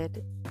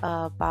recorded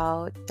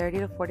about 30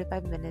 to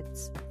 45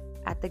 minutes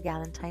at the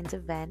Valentine's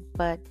event,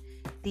 but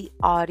the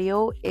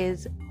audio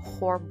is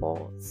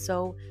horrible.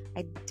 So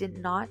I did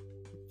not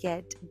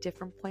get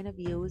different point of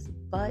views,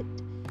 but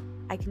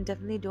I can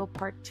definitely do a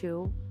part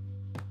 2.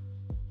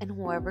 And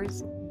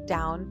whoever's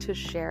down to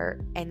share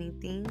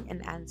anything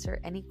and answer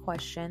any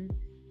question,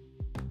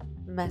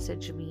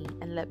 message me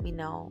and let me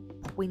know.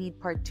 We need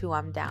part 2.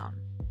 I'm down.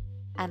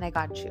 And I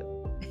got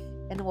you.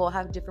 And we'll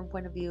have different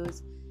point of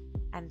views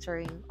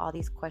answering all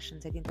these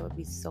questions. I think that would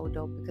be so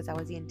dope because that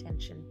was the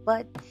intention.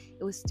 But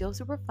it was still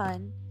super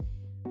fun.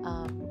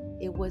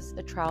 It was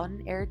a trial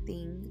and error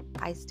thing.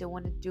 I still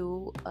want to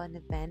do an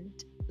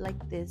event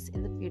like this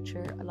in the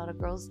future. A lot of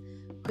girls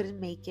couldn't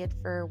make it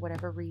for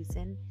whatever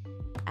reason,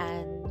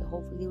 and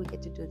hopefully we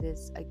get to do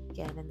this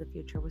again in the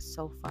future. It was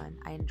so fun.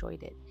 I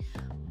enjoyed it.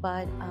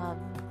 But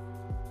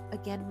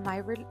again,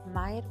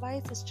 my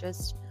advice is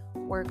just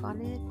work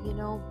on it,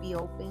 be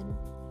open.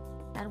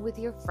 And with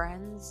your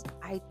friends,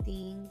 I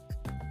think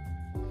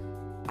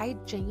I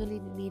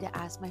genuinely need to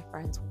ask my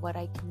friends what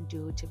I can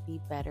do to be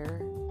better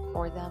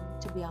for them,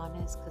 to be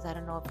honest, because I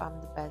don't know if I'm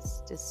the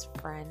bestest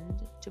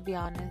friend, to be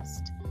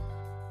honest.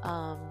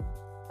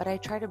 But I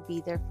try to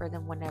be there for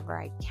them whenever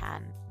I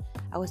can.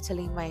 I was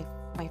telling my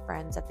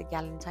friends at the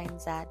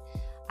Valentine's that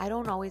I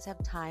don't always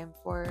have time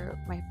for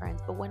my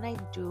friends, but when I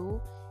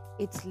do,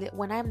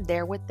 when I'm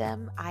there with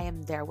them, I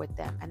am there with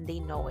them, and they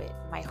know it.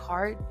 My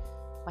heart,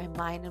 my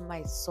mind, and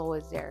my soul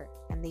is there,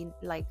 and they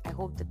I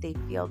hope that they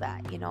feel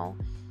that,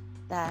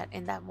 that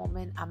in that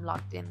moment I'm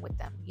locked in with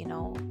them,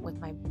 with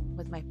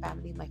my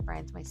family, my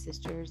friends, my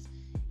sisters,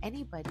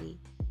 anybody.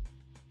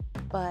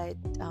 But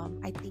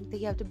I think that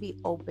you have to be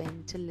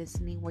open to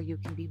listening where you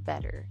can be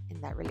better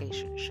in that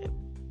relationship.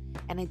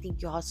 And I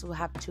think you also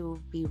have to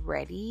be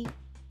ready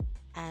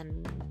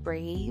and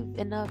brave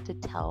enough to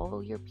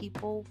tell your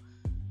people.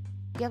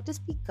 You have to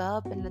speak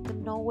up and let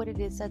them know what it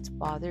is that's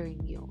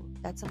bothering you.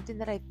 That's something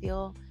that I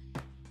feel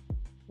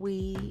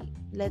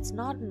let's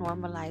not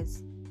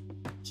normalize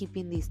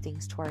keeping these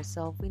things to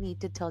ourselves. We need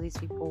to tell these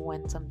people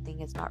when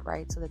something is not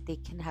right so that they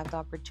can have the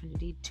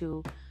opportunity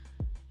to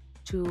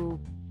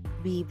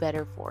be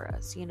better for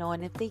us,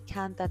 and if they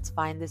can't, that's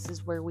fine. This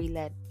is where we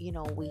let, we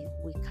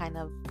kind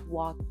of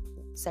walk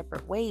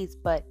separate ways,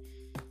 but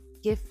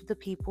give the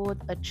people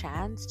a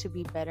chance to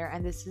be better.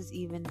 And this is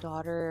even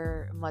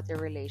daughter-mother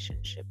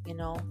relationship,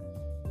 So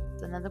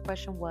another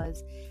question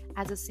was,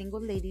 as a single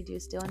lady, do you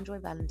still enjoy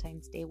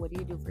Valentine's Day? What do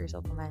you do for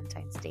yourself on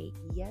Valentine's Day?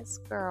 Yes,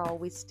 girl,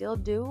 we still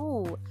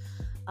do.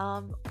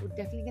 We're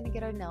definitely gonna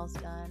get our nails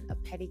done, a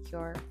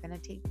pedicure. We're gonna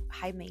take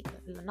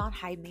not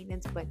high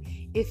maintenance, but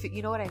if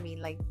you know what I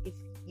mean, like if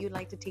you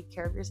like to take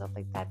care of yourself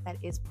like that, that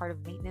is part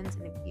of maintenance.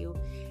 And if you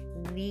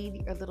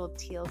need your little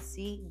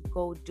TLC,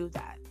 go do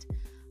that.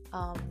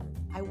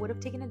 I would have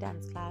taken a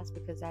dance class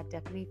because that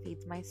definitely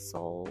feeds my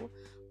soul,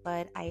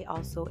 but I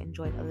also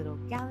enjoyed a little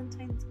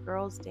Valentine's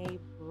Girls' Day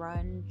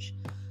brunch.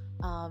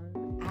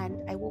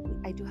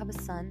 And I do have a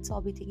son, so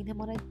I'll be taking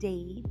him on a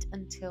date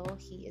until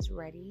he is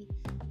ready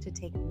to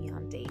take me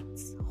on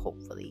dates,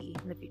 hopefully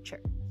in the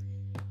future.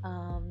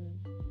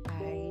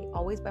 I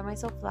always buy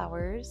myself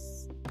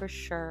flowers for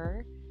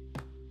sure.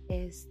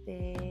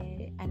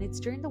 And it's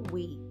during the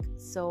week,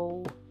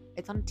 so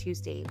it's on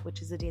Tuesday,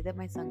 which is the day that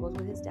my son goes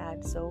with his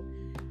dad. So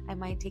I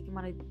might take him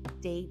on a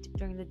date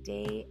during the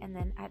day, and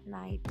then at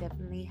night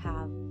definitely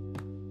have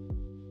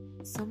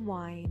some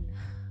wine,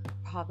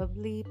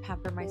 probably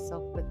pamper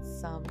myself with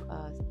some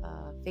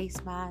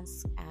face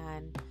mask,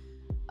 and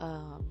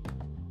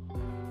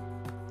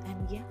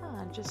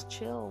yeah, just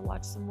chill,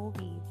 watch some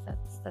movies.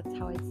 That's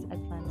how I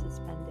plan to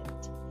spend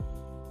it.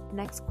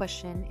 Next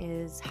question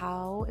is,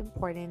 how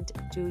important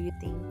do you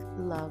think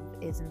love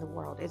is in the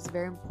world? It's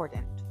very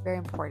important. Very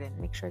important.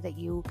 Make sure that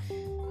you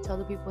tell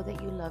the people that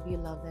you love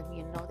them.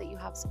 You know that you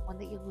have someone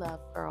that you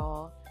love,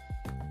 girl.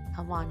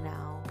 Come on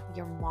now.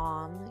 Your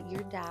mom,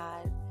 your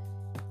dad.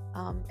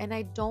 And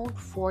I don't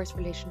force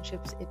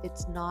relationships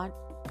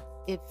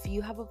if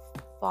you have a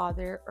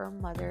father or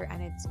mother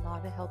and it's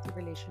not a healthy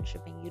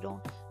relationship and you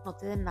don't, no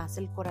te nace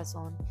el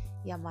corazón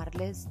y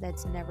amarles,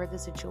 that's never the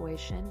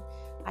situation.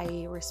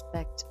 I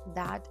respect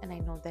that, and I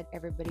know that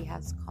everybody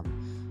has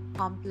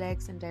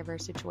complex and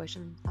diverse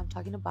situations. I'm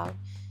talking about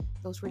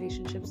those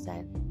relationships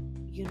that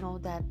you know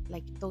that,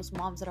 like, those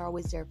moms that are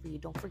always there for you.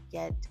 Don't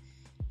forget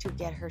to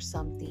get her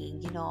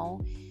something,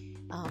 un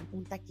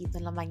taquito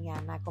en la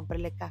mañana,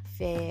 comprarle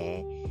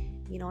café,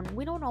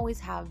 we don't always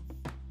have,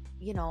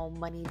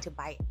 money to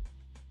buy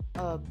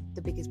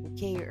the biggest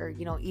bouquet, or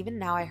even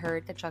now I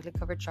heard that chocolate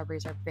covered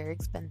strawberries are very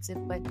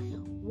expensive, but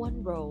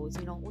one rose,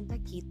 un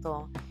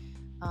taquito.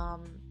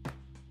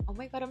 Oh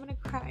my god, I'm gonna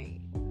cry.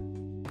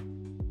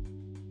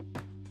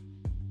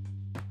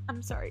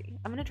 I'm sorry.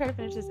 I'm gonna try to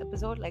finish this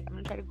episode. I'm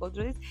gonna try to go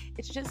through this.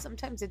 It's just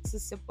sometimes it's the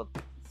simple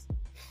things.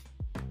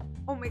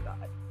 Oh my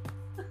god.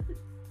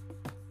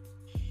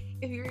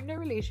 If you're in a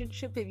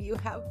relationship, if you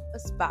have a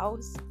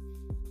spouse,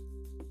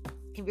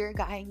 if you're a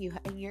guy and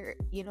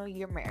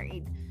you're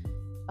married,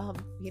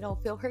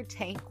 fill her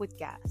tank with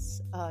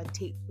gas.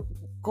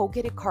 Go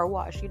get a car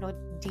wash,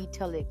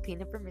 detail it,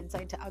 clean it from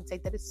inside to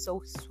outside. That is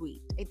so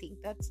sweet. I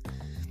think that's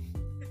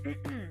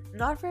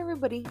not for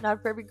everybody,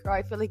 not for every girl.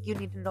 I feel like you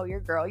need to know your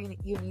girl. You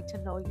need to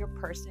know your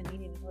person. You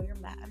need to know your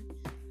man.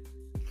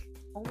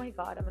 Oh my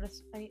god,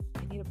 I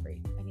need a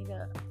break.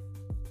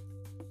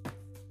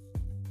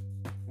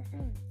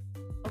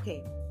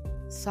 Okay,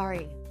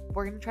 sorry.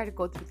 We're gonna try to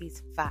go through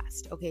these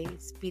fast. Okay,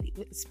 speed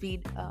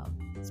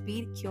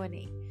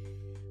Q&A.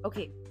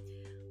 Okay.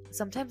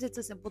 Sometimes it's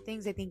the simple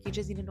things. I think you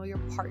just need to know your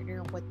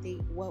partner,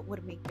 what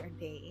would make their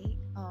day.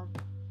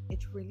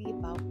 It's really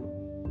about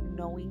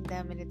knowing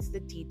them, and it's the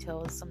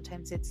details.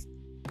 Sometimes it's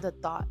the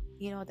thought,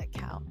 that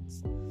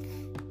counts.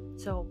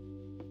 So,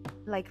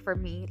 for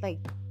me, they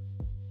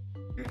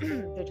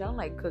don't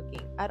like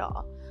cooking at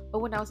all. But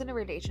when I was in a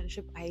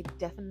relationship, I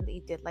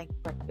definitely did like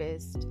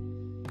breakfast.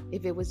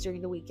 If it was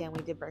during the weekend,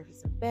 we did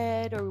breakfast in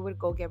bed, or we would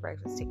go get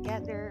breakfast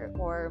together,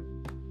 or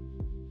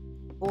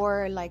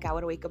I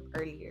would wake up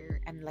earlier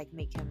and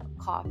make him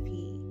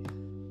coffee,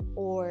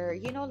 or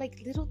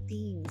little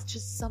things,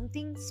 just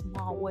something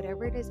small,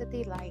 whatever it is that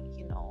they like.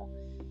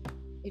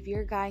 If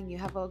you're a guy and you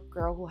have a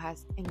girl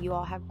and you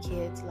all have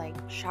kids,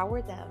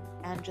 shower them,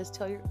 and just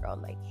tell your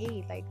girl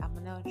hey, I'm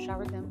gonna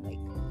shower them,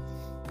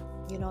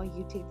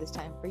 you take this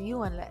time for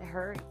you, and let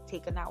her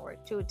take an hour or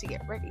two to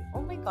get ready.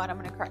 Oh my god, I'm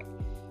gonna cry.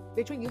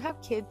 Bitch, when you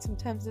have kids,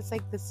 sometimes it's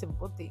the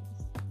simple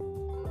things.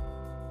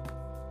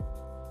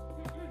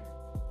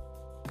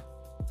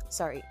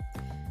 Sorry.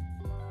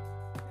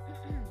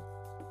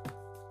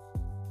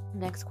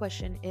 Next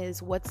question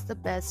is, what's the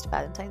best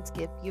Valentine's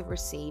gift you've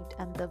received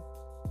and the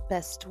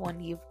best one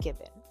you've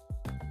given?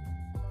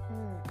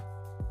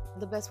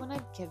 The best one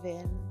I've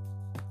given,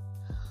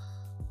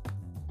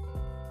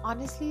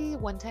 honestly,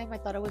 one time I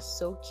thought it was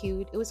so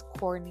cute. It was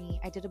corny.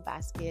 I did a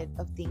basket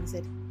of things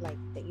that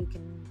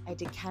I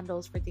did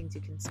candles for things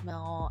you can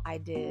smell. I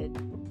did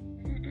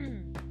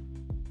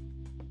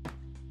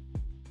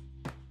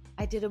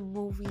a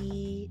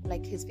movie,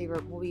 his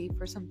favorite movie,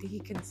 for something he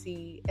can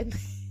see. And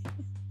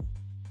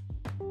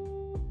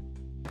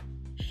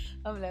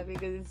I'm laughing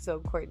because it's so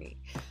corny.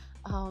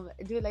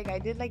 Dude, I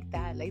did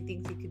that,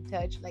 things you can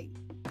touch,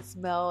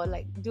 smell,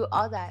 do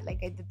all that. I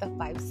did the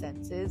 5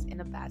 senses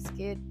in a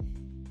basket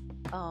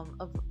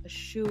of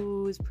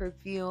shoes,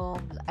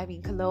 perfume,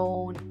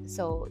 cologne.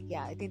 So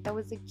yeah, I think that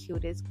was the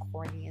cutest,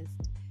 corniest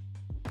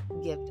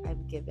gift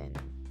I've given.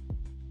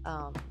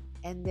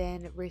 And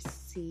then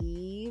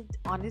received,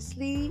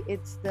 honestly,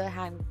 it's the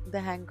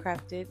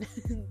handcrafted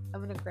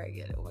I'm gonna cry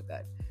again. Oh my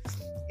god.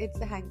 It's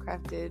the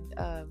handcrafted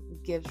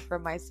gifts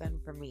from my son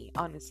for me.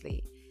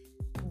 Honestly,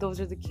 those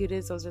are the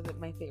cutest. Those are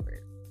my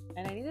favorite.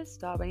 And I need to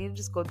stop. I need to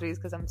just go through these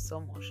because I'm so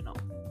emotional.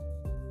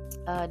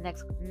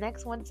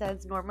 Next one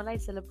says,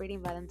 normalize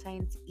celebrating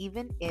Valentine's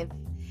even if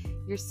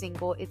you're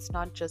single. It's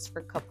not just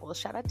for couples.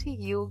 Shout out to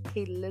you,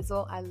 Kate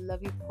Lizzo. I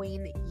love you,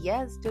 queen.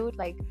 Yes, dude.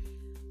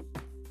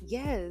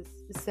 Yes,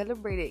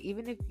 celebrate it.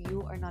 Even if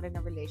you are not in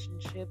a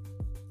relationship,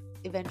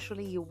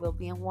 eventually you will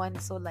be in one.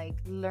 So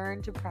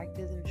learn to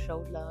practice and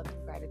show love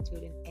and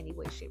gratitude in any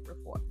way, shape, or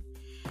form.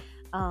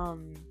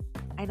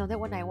 I know that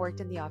when I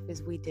worked in the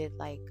office, we did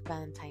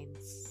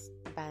Valentine's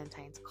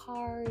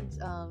cards.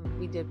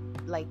 We did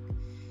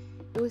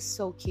it was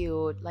so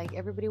cute.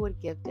 Everybody would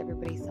gift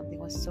everybody something. It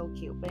was so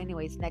cute. But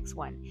anyways, next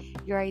one.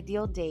 Your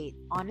ideal date.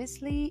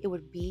 Honestly, it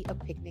would be a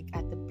picnic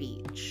at the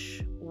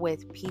beach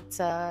with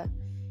pizza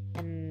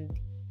and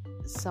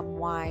some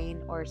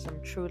wine or some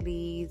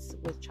Trulies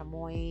with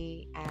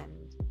chamoy,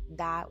 and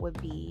that would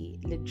be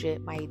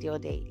legit my ideal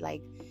date.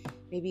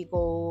 Maybe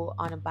go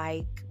on a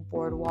bike,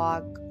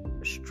 boardwalk,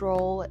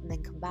 stroll, and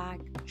then come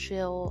back,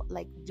 chill,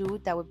 like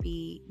dude, that would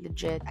be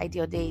legit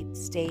ideal date.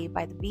 Stay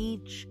by the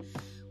beach,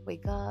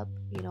 wake up,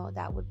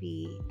 that would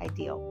be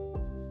ideal.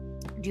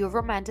 Do you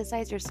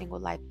romanticize your single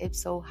life? If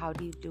so, how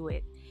do you do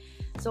it?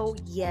 So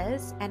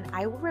yes, and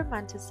I will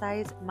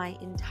romanticize my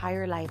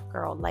entire life,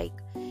 girl. Like,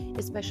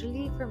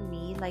 especially for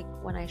me, like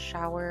when I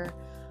shower,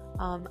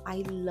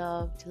 I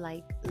love to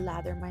like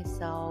lather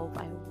myself.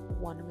 I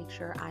want to make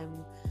sure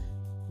I'm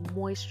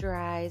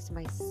moisturized.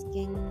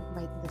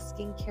 The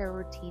skincare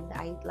routine,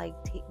 I like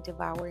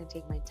devour and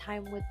take my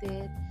time with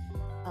it.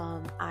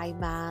 Eye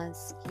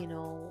mask,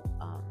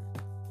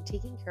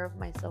 taking care of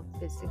myself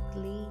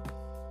physically.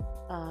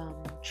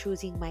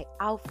 Choosing my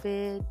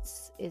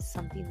outfits is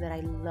something that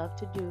I love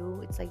to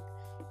do. It's like,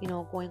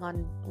 going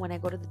on, when I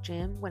go to the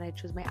gym, when I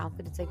choose my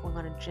outfit, it's like going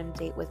on a gym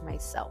date with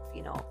myself.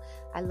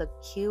 I look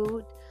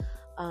cute,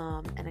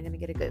 and I'm gonna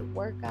get a good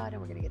workout,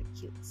 and we're gonna get a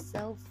cute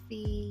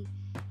selfie.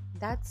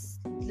 That's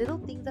little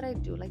things that I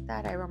do like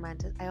that. I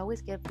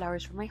always get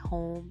flowers for my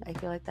home. I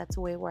feel like that's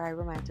a way where I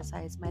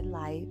romanticize my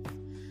life.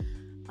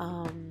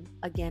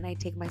 Again, I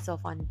take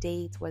myself on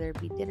dates, whether it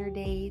be dinner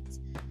dates,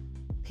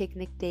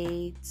 picnic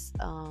dates.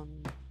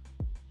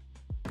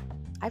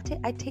 I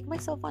take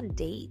myself on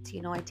dates.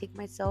 I take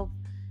myself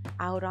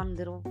out on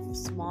little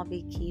small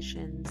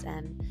vacations,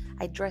 and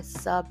I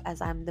dress up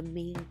as I'm the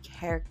main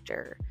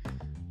character.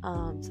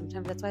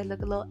 Sometimes that's why I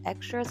look a little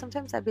extra.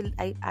 Sometimes I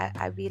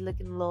be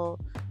looking a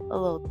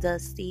little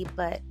dusty,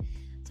 but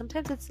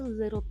sometimes it's the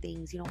little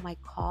things. My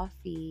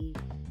coffee,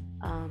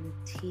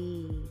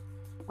 tea.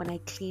 When I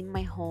clean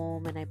my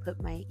home and I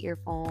put my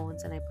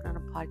earphones and I put on a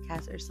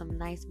podcast or some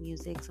nice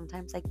music,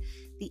 sometimes like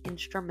the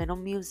instrumental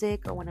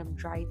music, or when I'm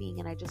driving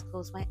and I just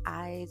close my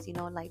eyes,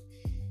 like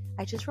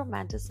I just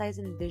romanticize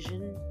and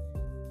envision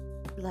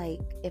like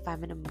if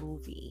I'm in a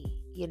movie,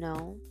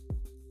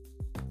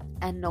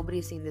 and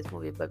nobody's seen this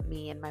movie but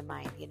me in my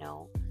mind,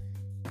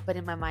 but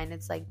in my mind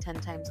it's like 10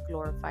 times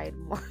glorified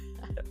more.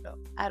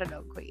 I don't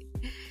know, queen.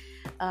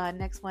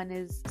 Next one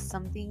is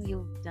something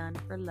you've done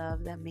for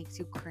love that makes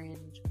you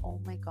cringe. Oh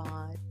my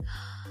god.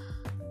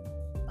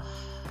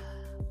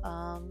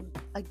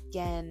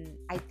 Again,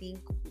 I think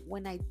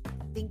when I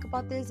think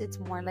about this, it's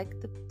more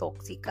like the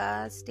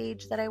toxica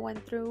stage that I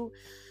went through,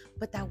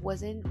 but that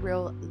wasn't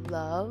real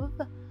love.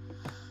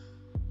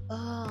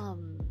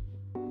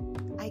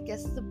 I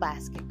guess the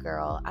basket,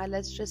 girl.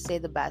 Let's just say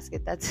the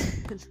basket.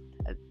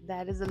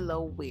 That is a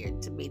little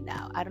weird to me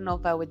now. I don't know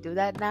if I would do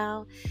that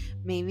now.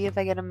 Maybe if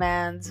I get a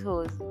man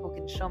who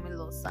can show me a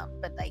little something.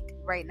 But like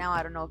right now,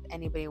 I don't know if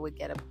anybody would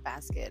get a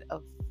basket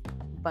of a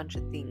bunch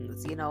of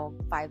things.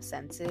 5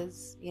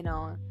 senses.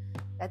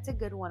 That's a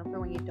good one for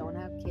when you don't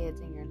have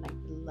kids and you're in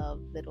like the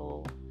love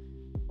little.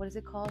 What is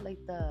it called? Like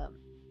the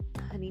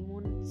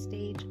honeymoon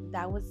stage.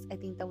 I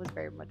think that was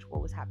very much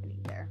what was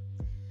happening there.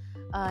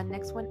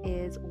 Next one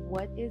is,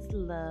 what is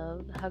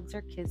love? Hugs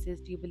or kisses?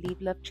 Do you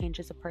believe love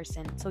changes a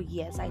person? So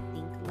yes, I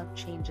think love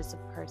changes a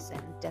person,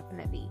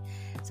 definitely.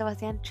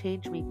 Sebastian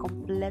changed me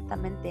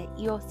completamente.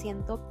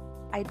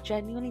 I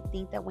genuinely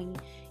think that when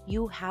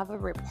you have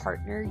a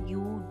partner,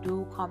 you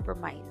do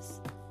compromise.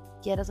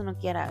 Quieras o no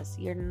quieras.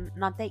 You're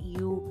not that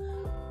you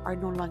are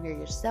no longer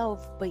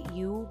yourself, but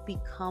you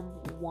become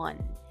one.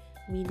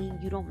 Meaning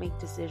you don't make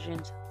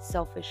decisions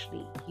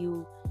selfishly.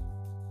 You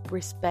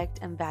respect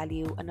and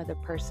value another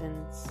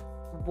person's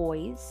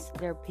voice,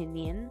 their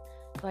opinion.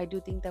 So I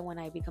do think that when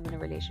I become in a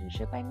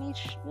relationship, I may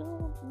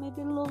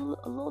maybe a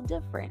little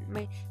different.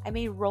 I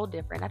may roll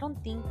different. I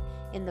don't think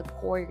in the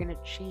core you're gonna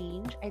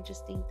change. I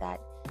just think that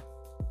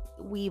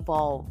we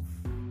evolve.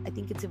 I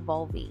think it's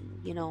evolving,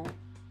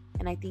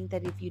 And I think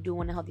that if you do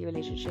want a healthy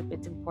relationship,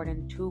 it's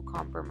important to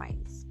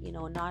compromise.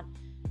 Not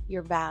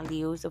your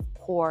values, of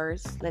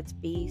course. Let's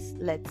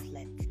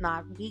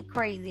not be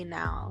crazy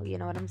now. You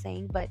know what I'm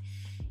saying? But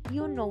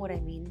you know what I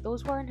mean.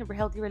 Those who are in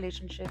healthy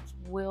relationships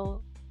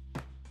will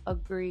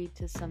agree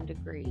to some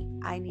degree.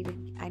 I need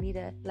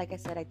a like I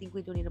said, I think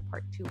we do need a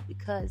part 2,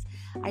 because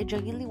I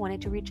genuinely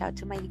wanted to reach out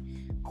to my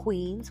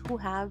queens who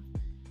have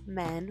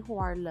men who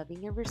are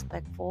loving and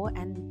respectful,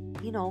 and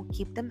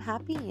keep them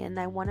happy, and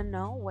I want to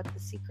know what the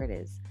secret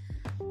is.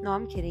 No,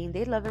 I'm kidding.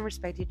 They love and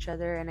respect each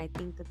other, and I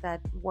think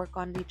that work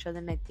on each other,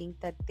 and I think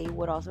that they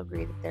would also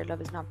agree that their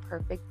love is not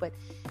perfect, but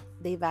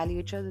they value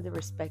each other, they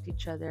respect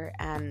each other,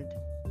 and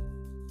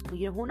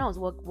who knows,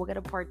 we'll get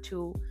a part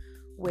 2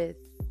 with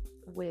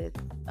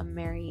a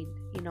married,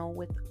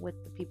 with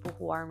the people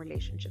who are in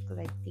relationships, because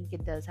I think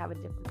it does have a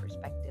different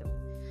perspective,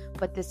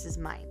 but this is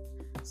mine,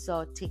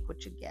 so take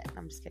what you get.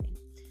 I'm just kidding.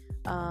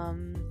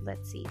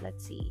 Let's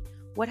see.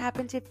 What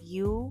happens if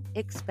you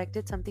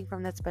expected something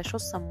from that special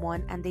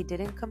someone and they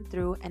didn't come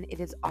through and it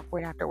is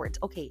awkward afterwards?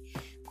 Okay,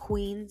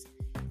 queens,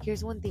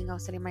 here's one thing I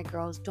was telling my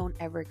girls: don't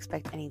ever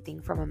expect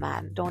anything from a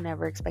man. Don't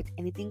ever expect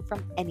anything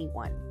from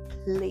anyone.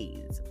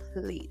 Please.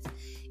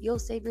 You'll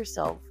save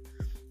yourself.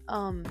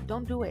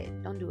 Don't do it.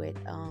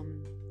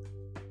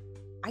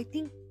 I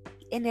think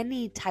in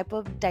any type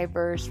of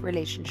diverse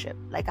relationship.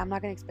 Like, I'm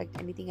not gonna expect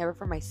anything ever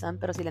from my son,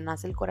 pero si le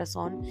nace el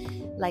corazón,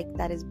 like,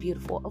 that is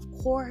beautiful. Of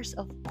course,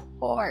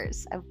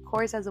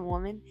 as a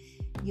woman,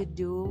 you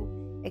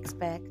do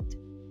expect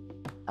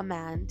a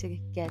man to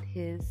get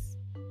his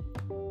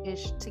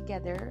ish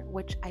together,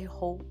 which I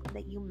hope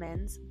that you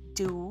men's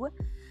do.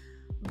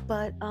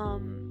 But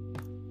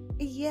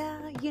yeah,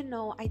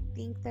 I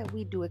think that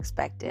we do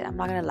expect it. I'm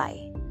not gonna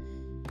lie.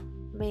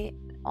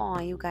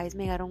 You guys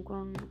me llegaron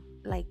con,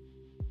 like,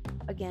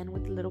 again,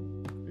 with little,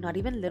 not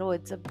even little,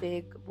 it's a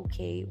big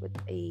bouquet with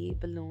a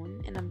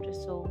balloon, and I'm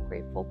just so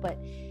grateful. But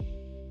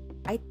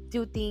I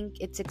do think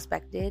it's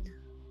expected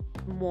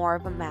more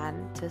of a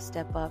man to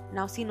step up.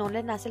 Now, si no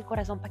le nace el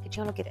corazón, ¿pa' qué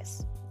chingo lo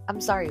quieres? I'm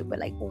sorry, but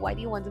like, why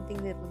do you want something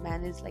that a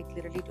man is like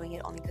literally doing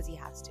it only because he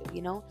has to,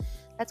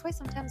 That's why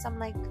sometimes I'm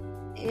like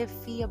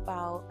iffy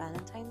about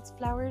Valentine's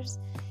flowers.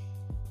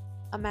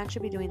 A man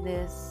should be doing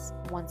this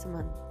once a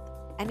month.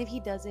 And if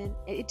he doesn't,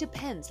 it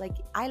depends. Like,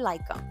 I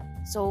like them.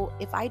 So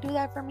if I do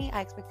that for me,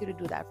 I expect you to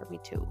do that for me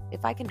too.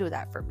 If I can do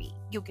that for me,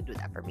 you can do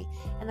that for me.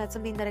 And that's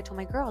something that I told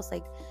my girls.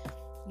 Like,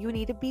 you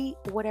need to be,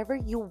 whatever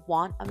you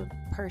want a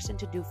person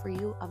to do for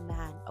you, a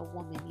man, a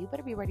woman, you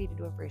better be ready to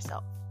do it for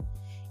yourself.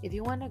 If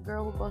you want a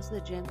girl who goes to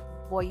the gym,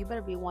 boy, you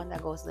better be one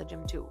that goes to the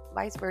gym too.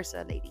 Vice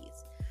versa,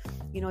 ladies.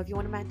 If you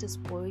want a man to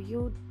spoil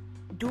you,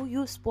 do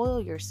you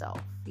spoil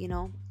yourself?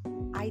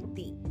 I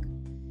think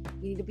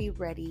you need to be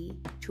ready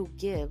to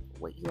give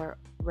what you are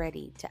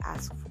ready to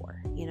ask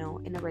for,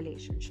 in a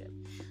relationship.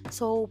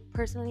 So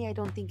personally, I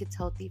don't think it's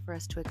healthy for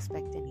us to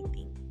expect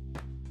anything.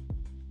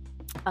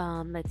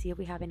 Let's see if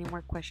we have any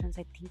more questions.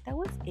 I think that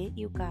was it,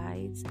 you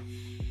guys.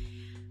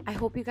 I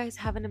hope you guys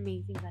have an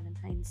amazing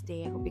Valentine's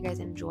Day. I hope you guys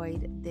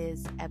enjoyed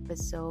this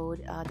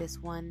episode. This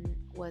one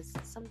was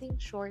something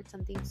short,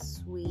 something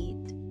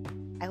sweet.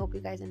 I hope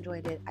you guys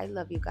enjoyed it. I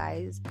love you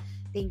guys.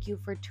 Thank you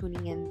for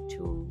tuning in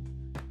to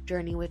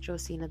Journey with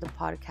Josina, the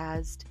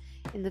podcast.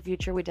 In the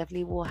future, we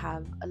definitely will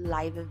have a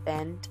live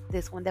event.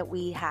 This one that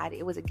we had,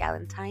 it was a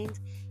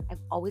Galentine's.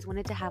 I've always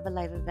wanted to have a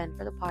live event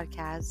for the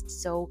podcast.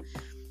 So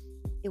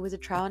it was a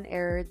trial and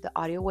error. The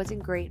audio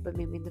wasn't great, but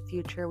maybe in the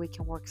future we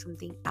can work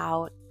something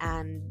out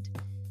and,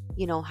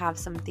 have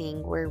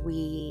something where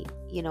we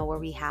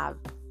have,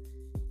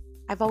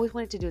 I've always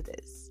wanted to do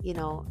this,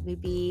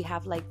 maybe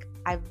have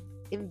I've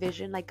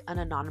envisioned an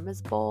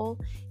anonymous bowl.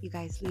 You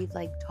guys leave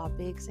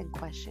topics and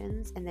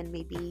questions, and then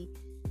maybe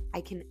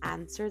I can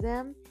answer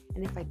them.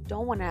 And if I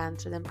don't want to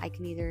answer them, I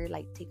can either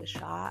take a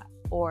shot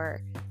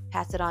or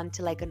pass it on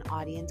to an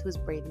audience who's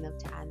brave enough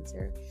to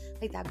answer.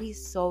 That'd be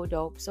so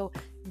dope. So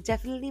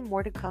definitely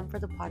more to come for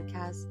the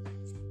podcast.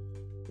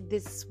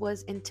 This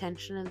was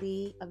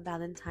intentionally a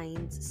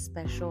Valentine's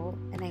special,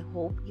 and I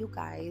hope you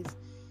guys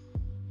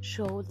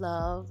show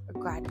love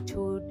or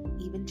gratitude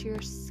even to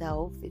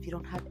yourself. If you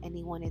don't have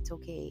anyone, it's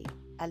okay.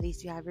 At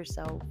least you have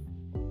yourself.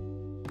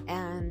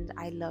 And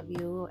I love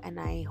you, and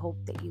I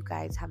hope that you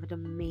guys have an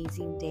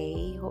amazing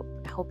day.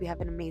 I hope you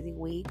have an amazing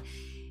week.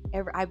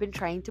 I've been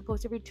trying to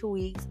post every 2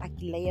 weeks.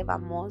 Aquí la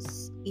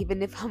llevamos.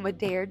 Even if I'm a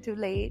day or two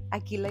late,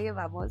 aquí la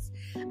llevamos.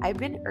 I've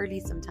been early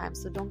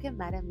sometimes, so don't get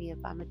mad at me if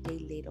I'm a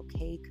day late,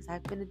 okay? Because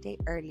I've been a day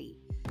early.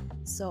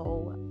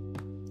 So,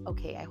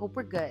 okay, I hope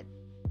we're good.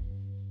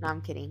 No,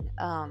 I'm kidding.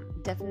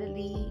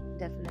 Definitely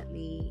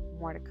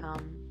more to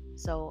come.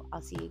 So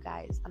I'll see you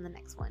guys on the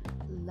next one.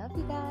 Love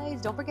you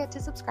guys. Don't forget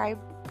to subscribe.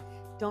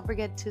 Don't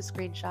forget to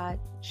screenshot,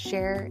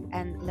 share,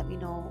 and let me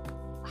know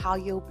how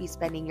you'll be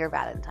spending your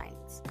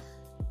Valentine's.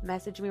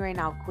 Message me right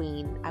now,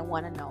 Queen. I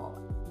want to know.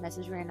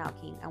 Message me right now,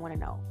 King. I want to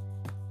know.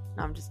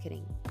 No, I'm just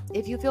kidding.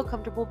 If you feel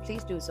comfortable,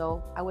 please do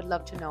so. I would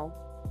love to know.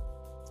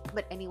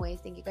 But anyways,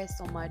 thank you guys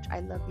so much.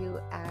 I love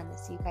you, and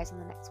see you guys on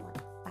the next one.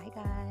 Bye,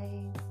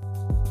 guys.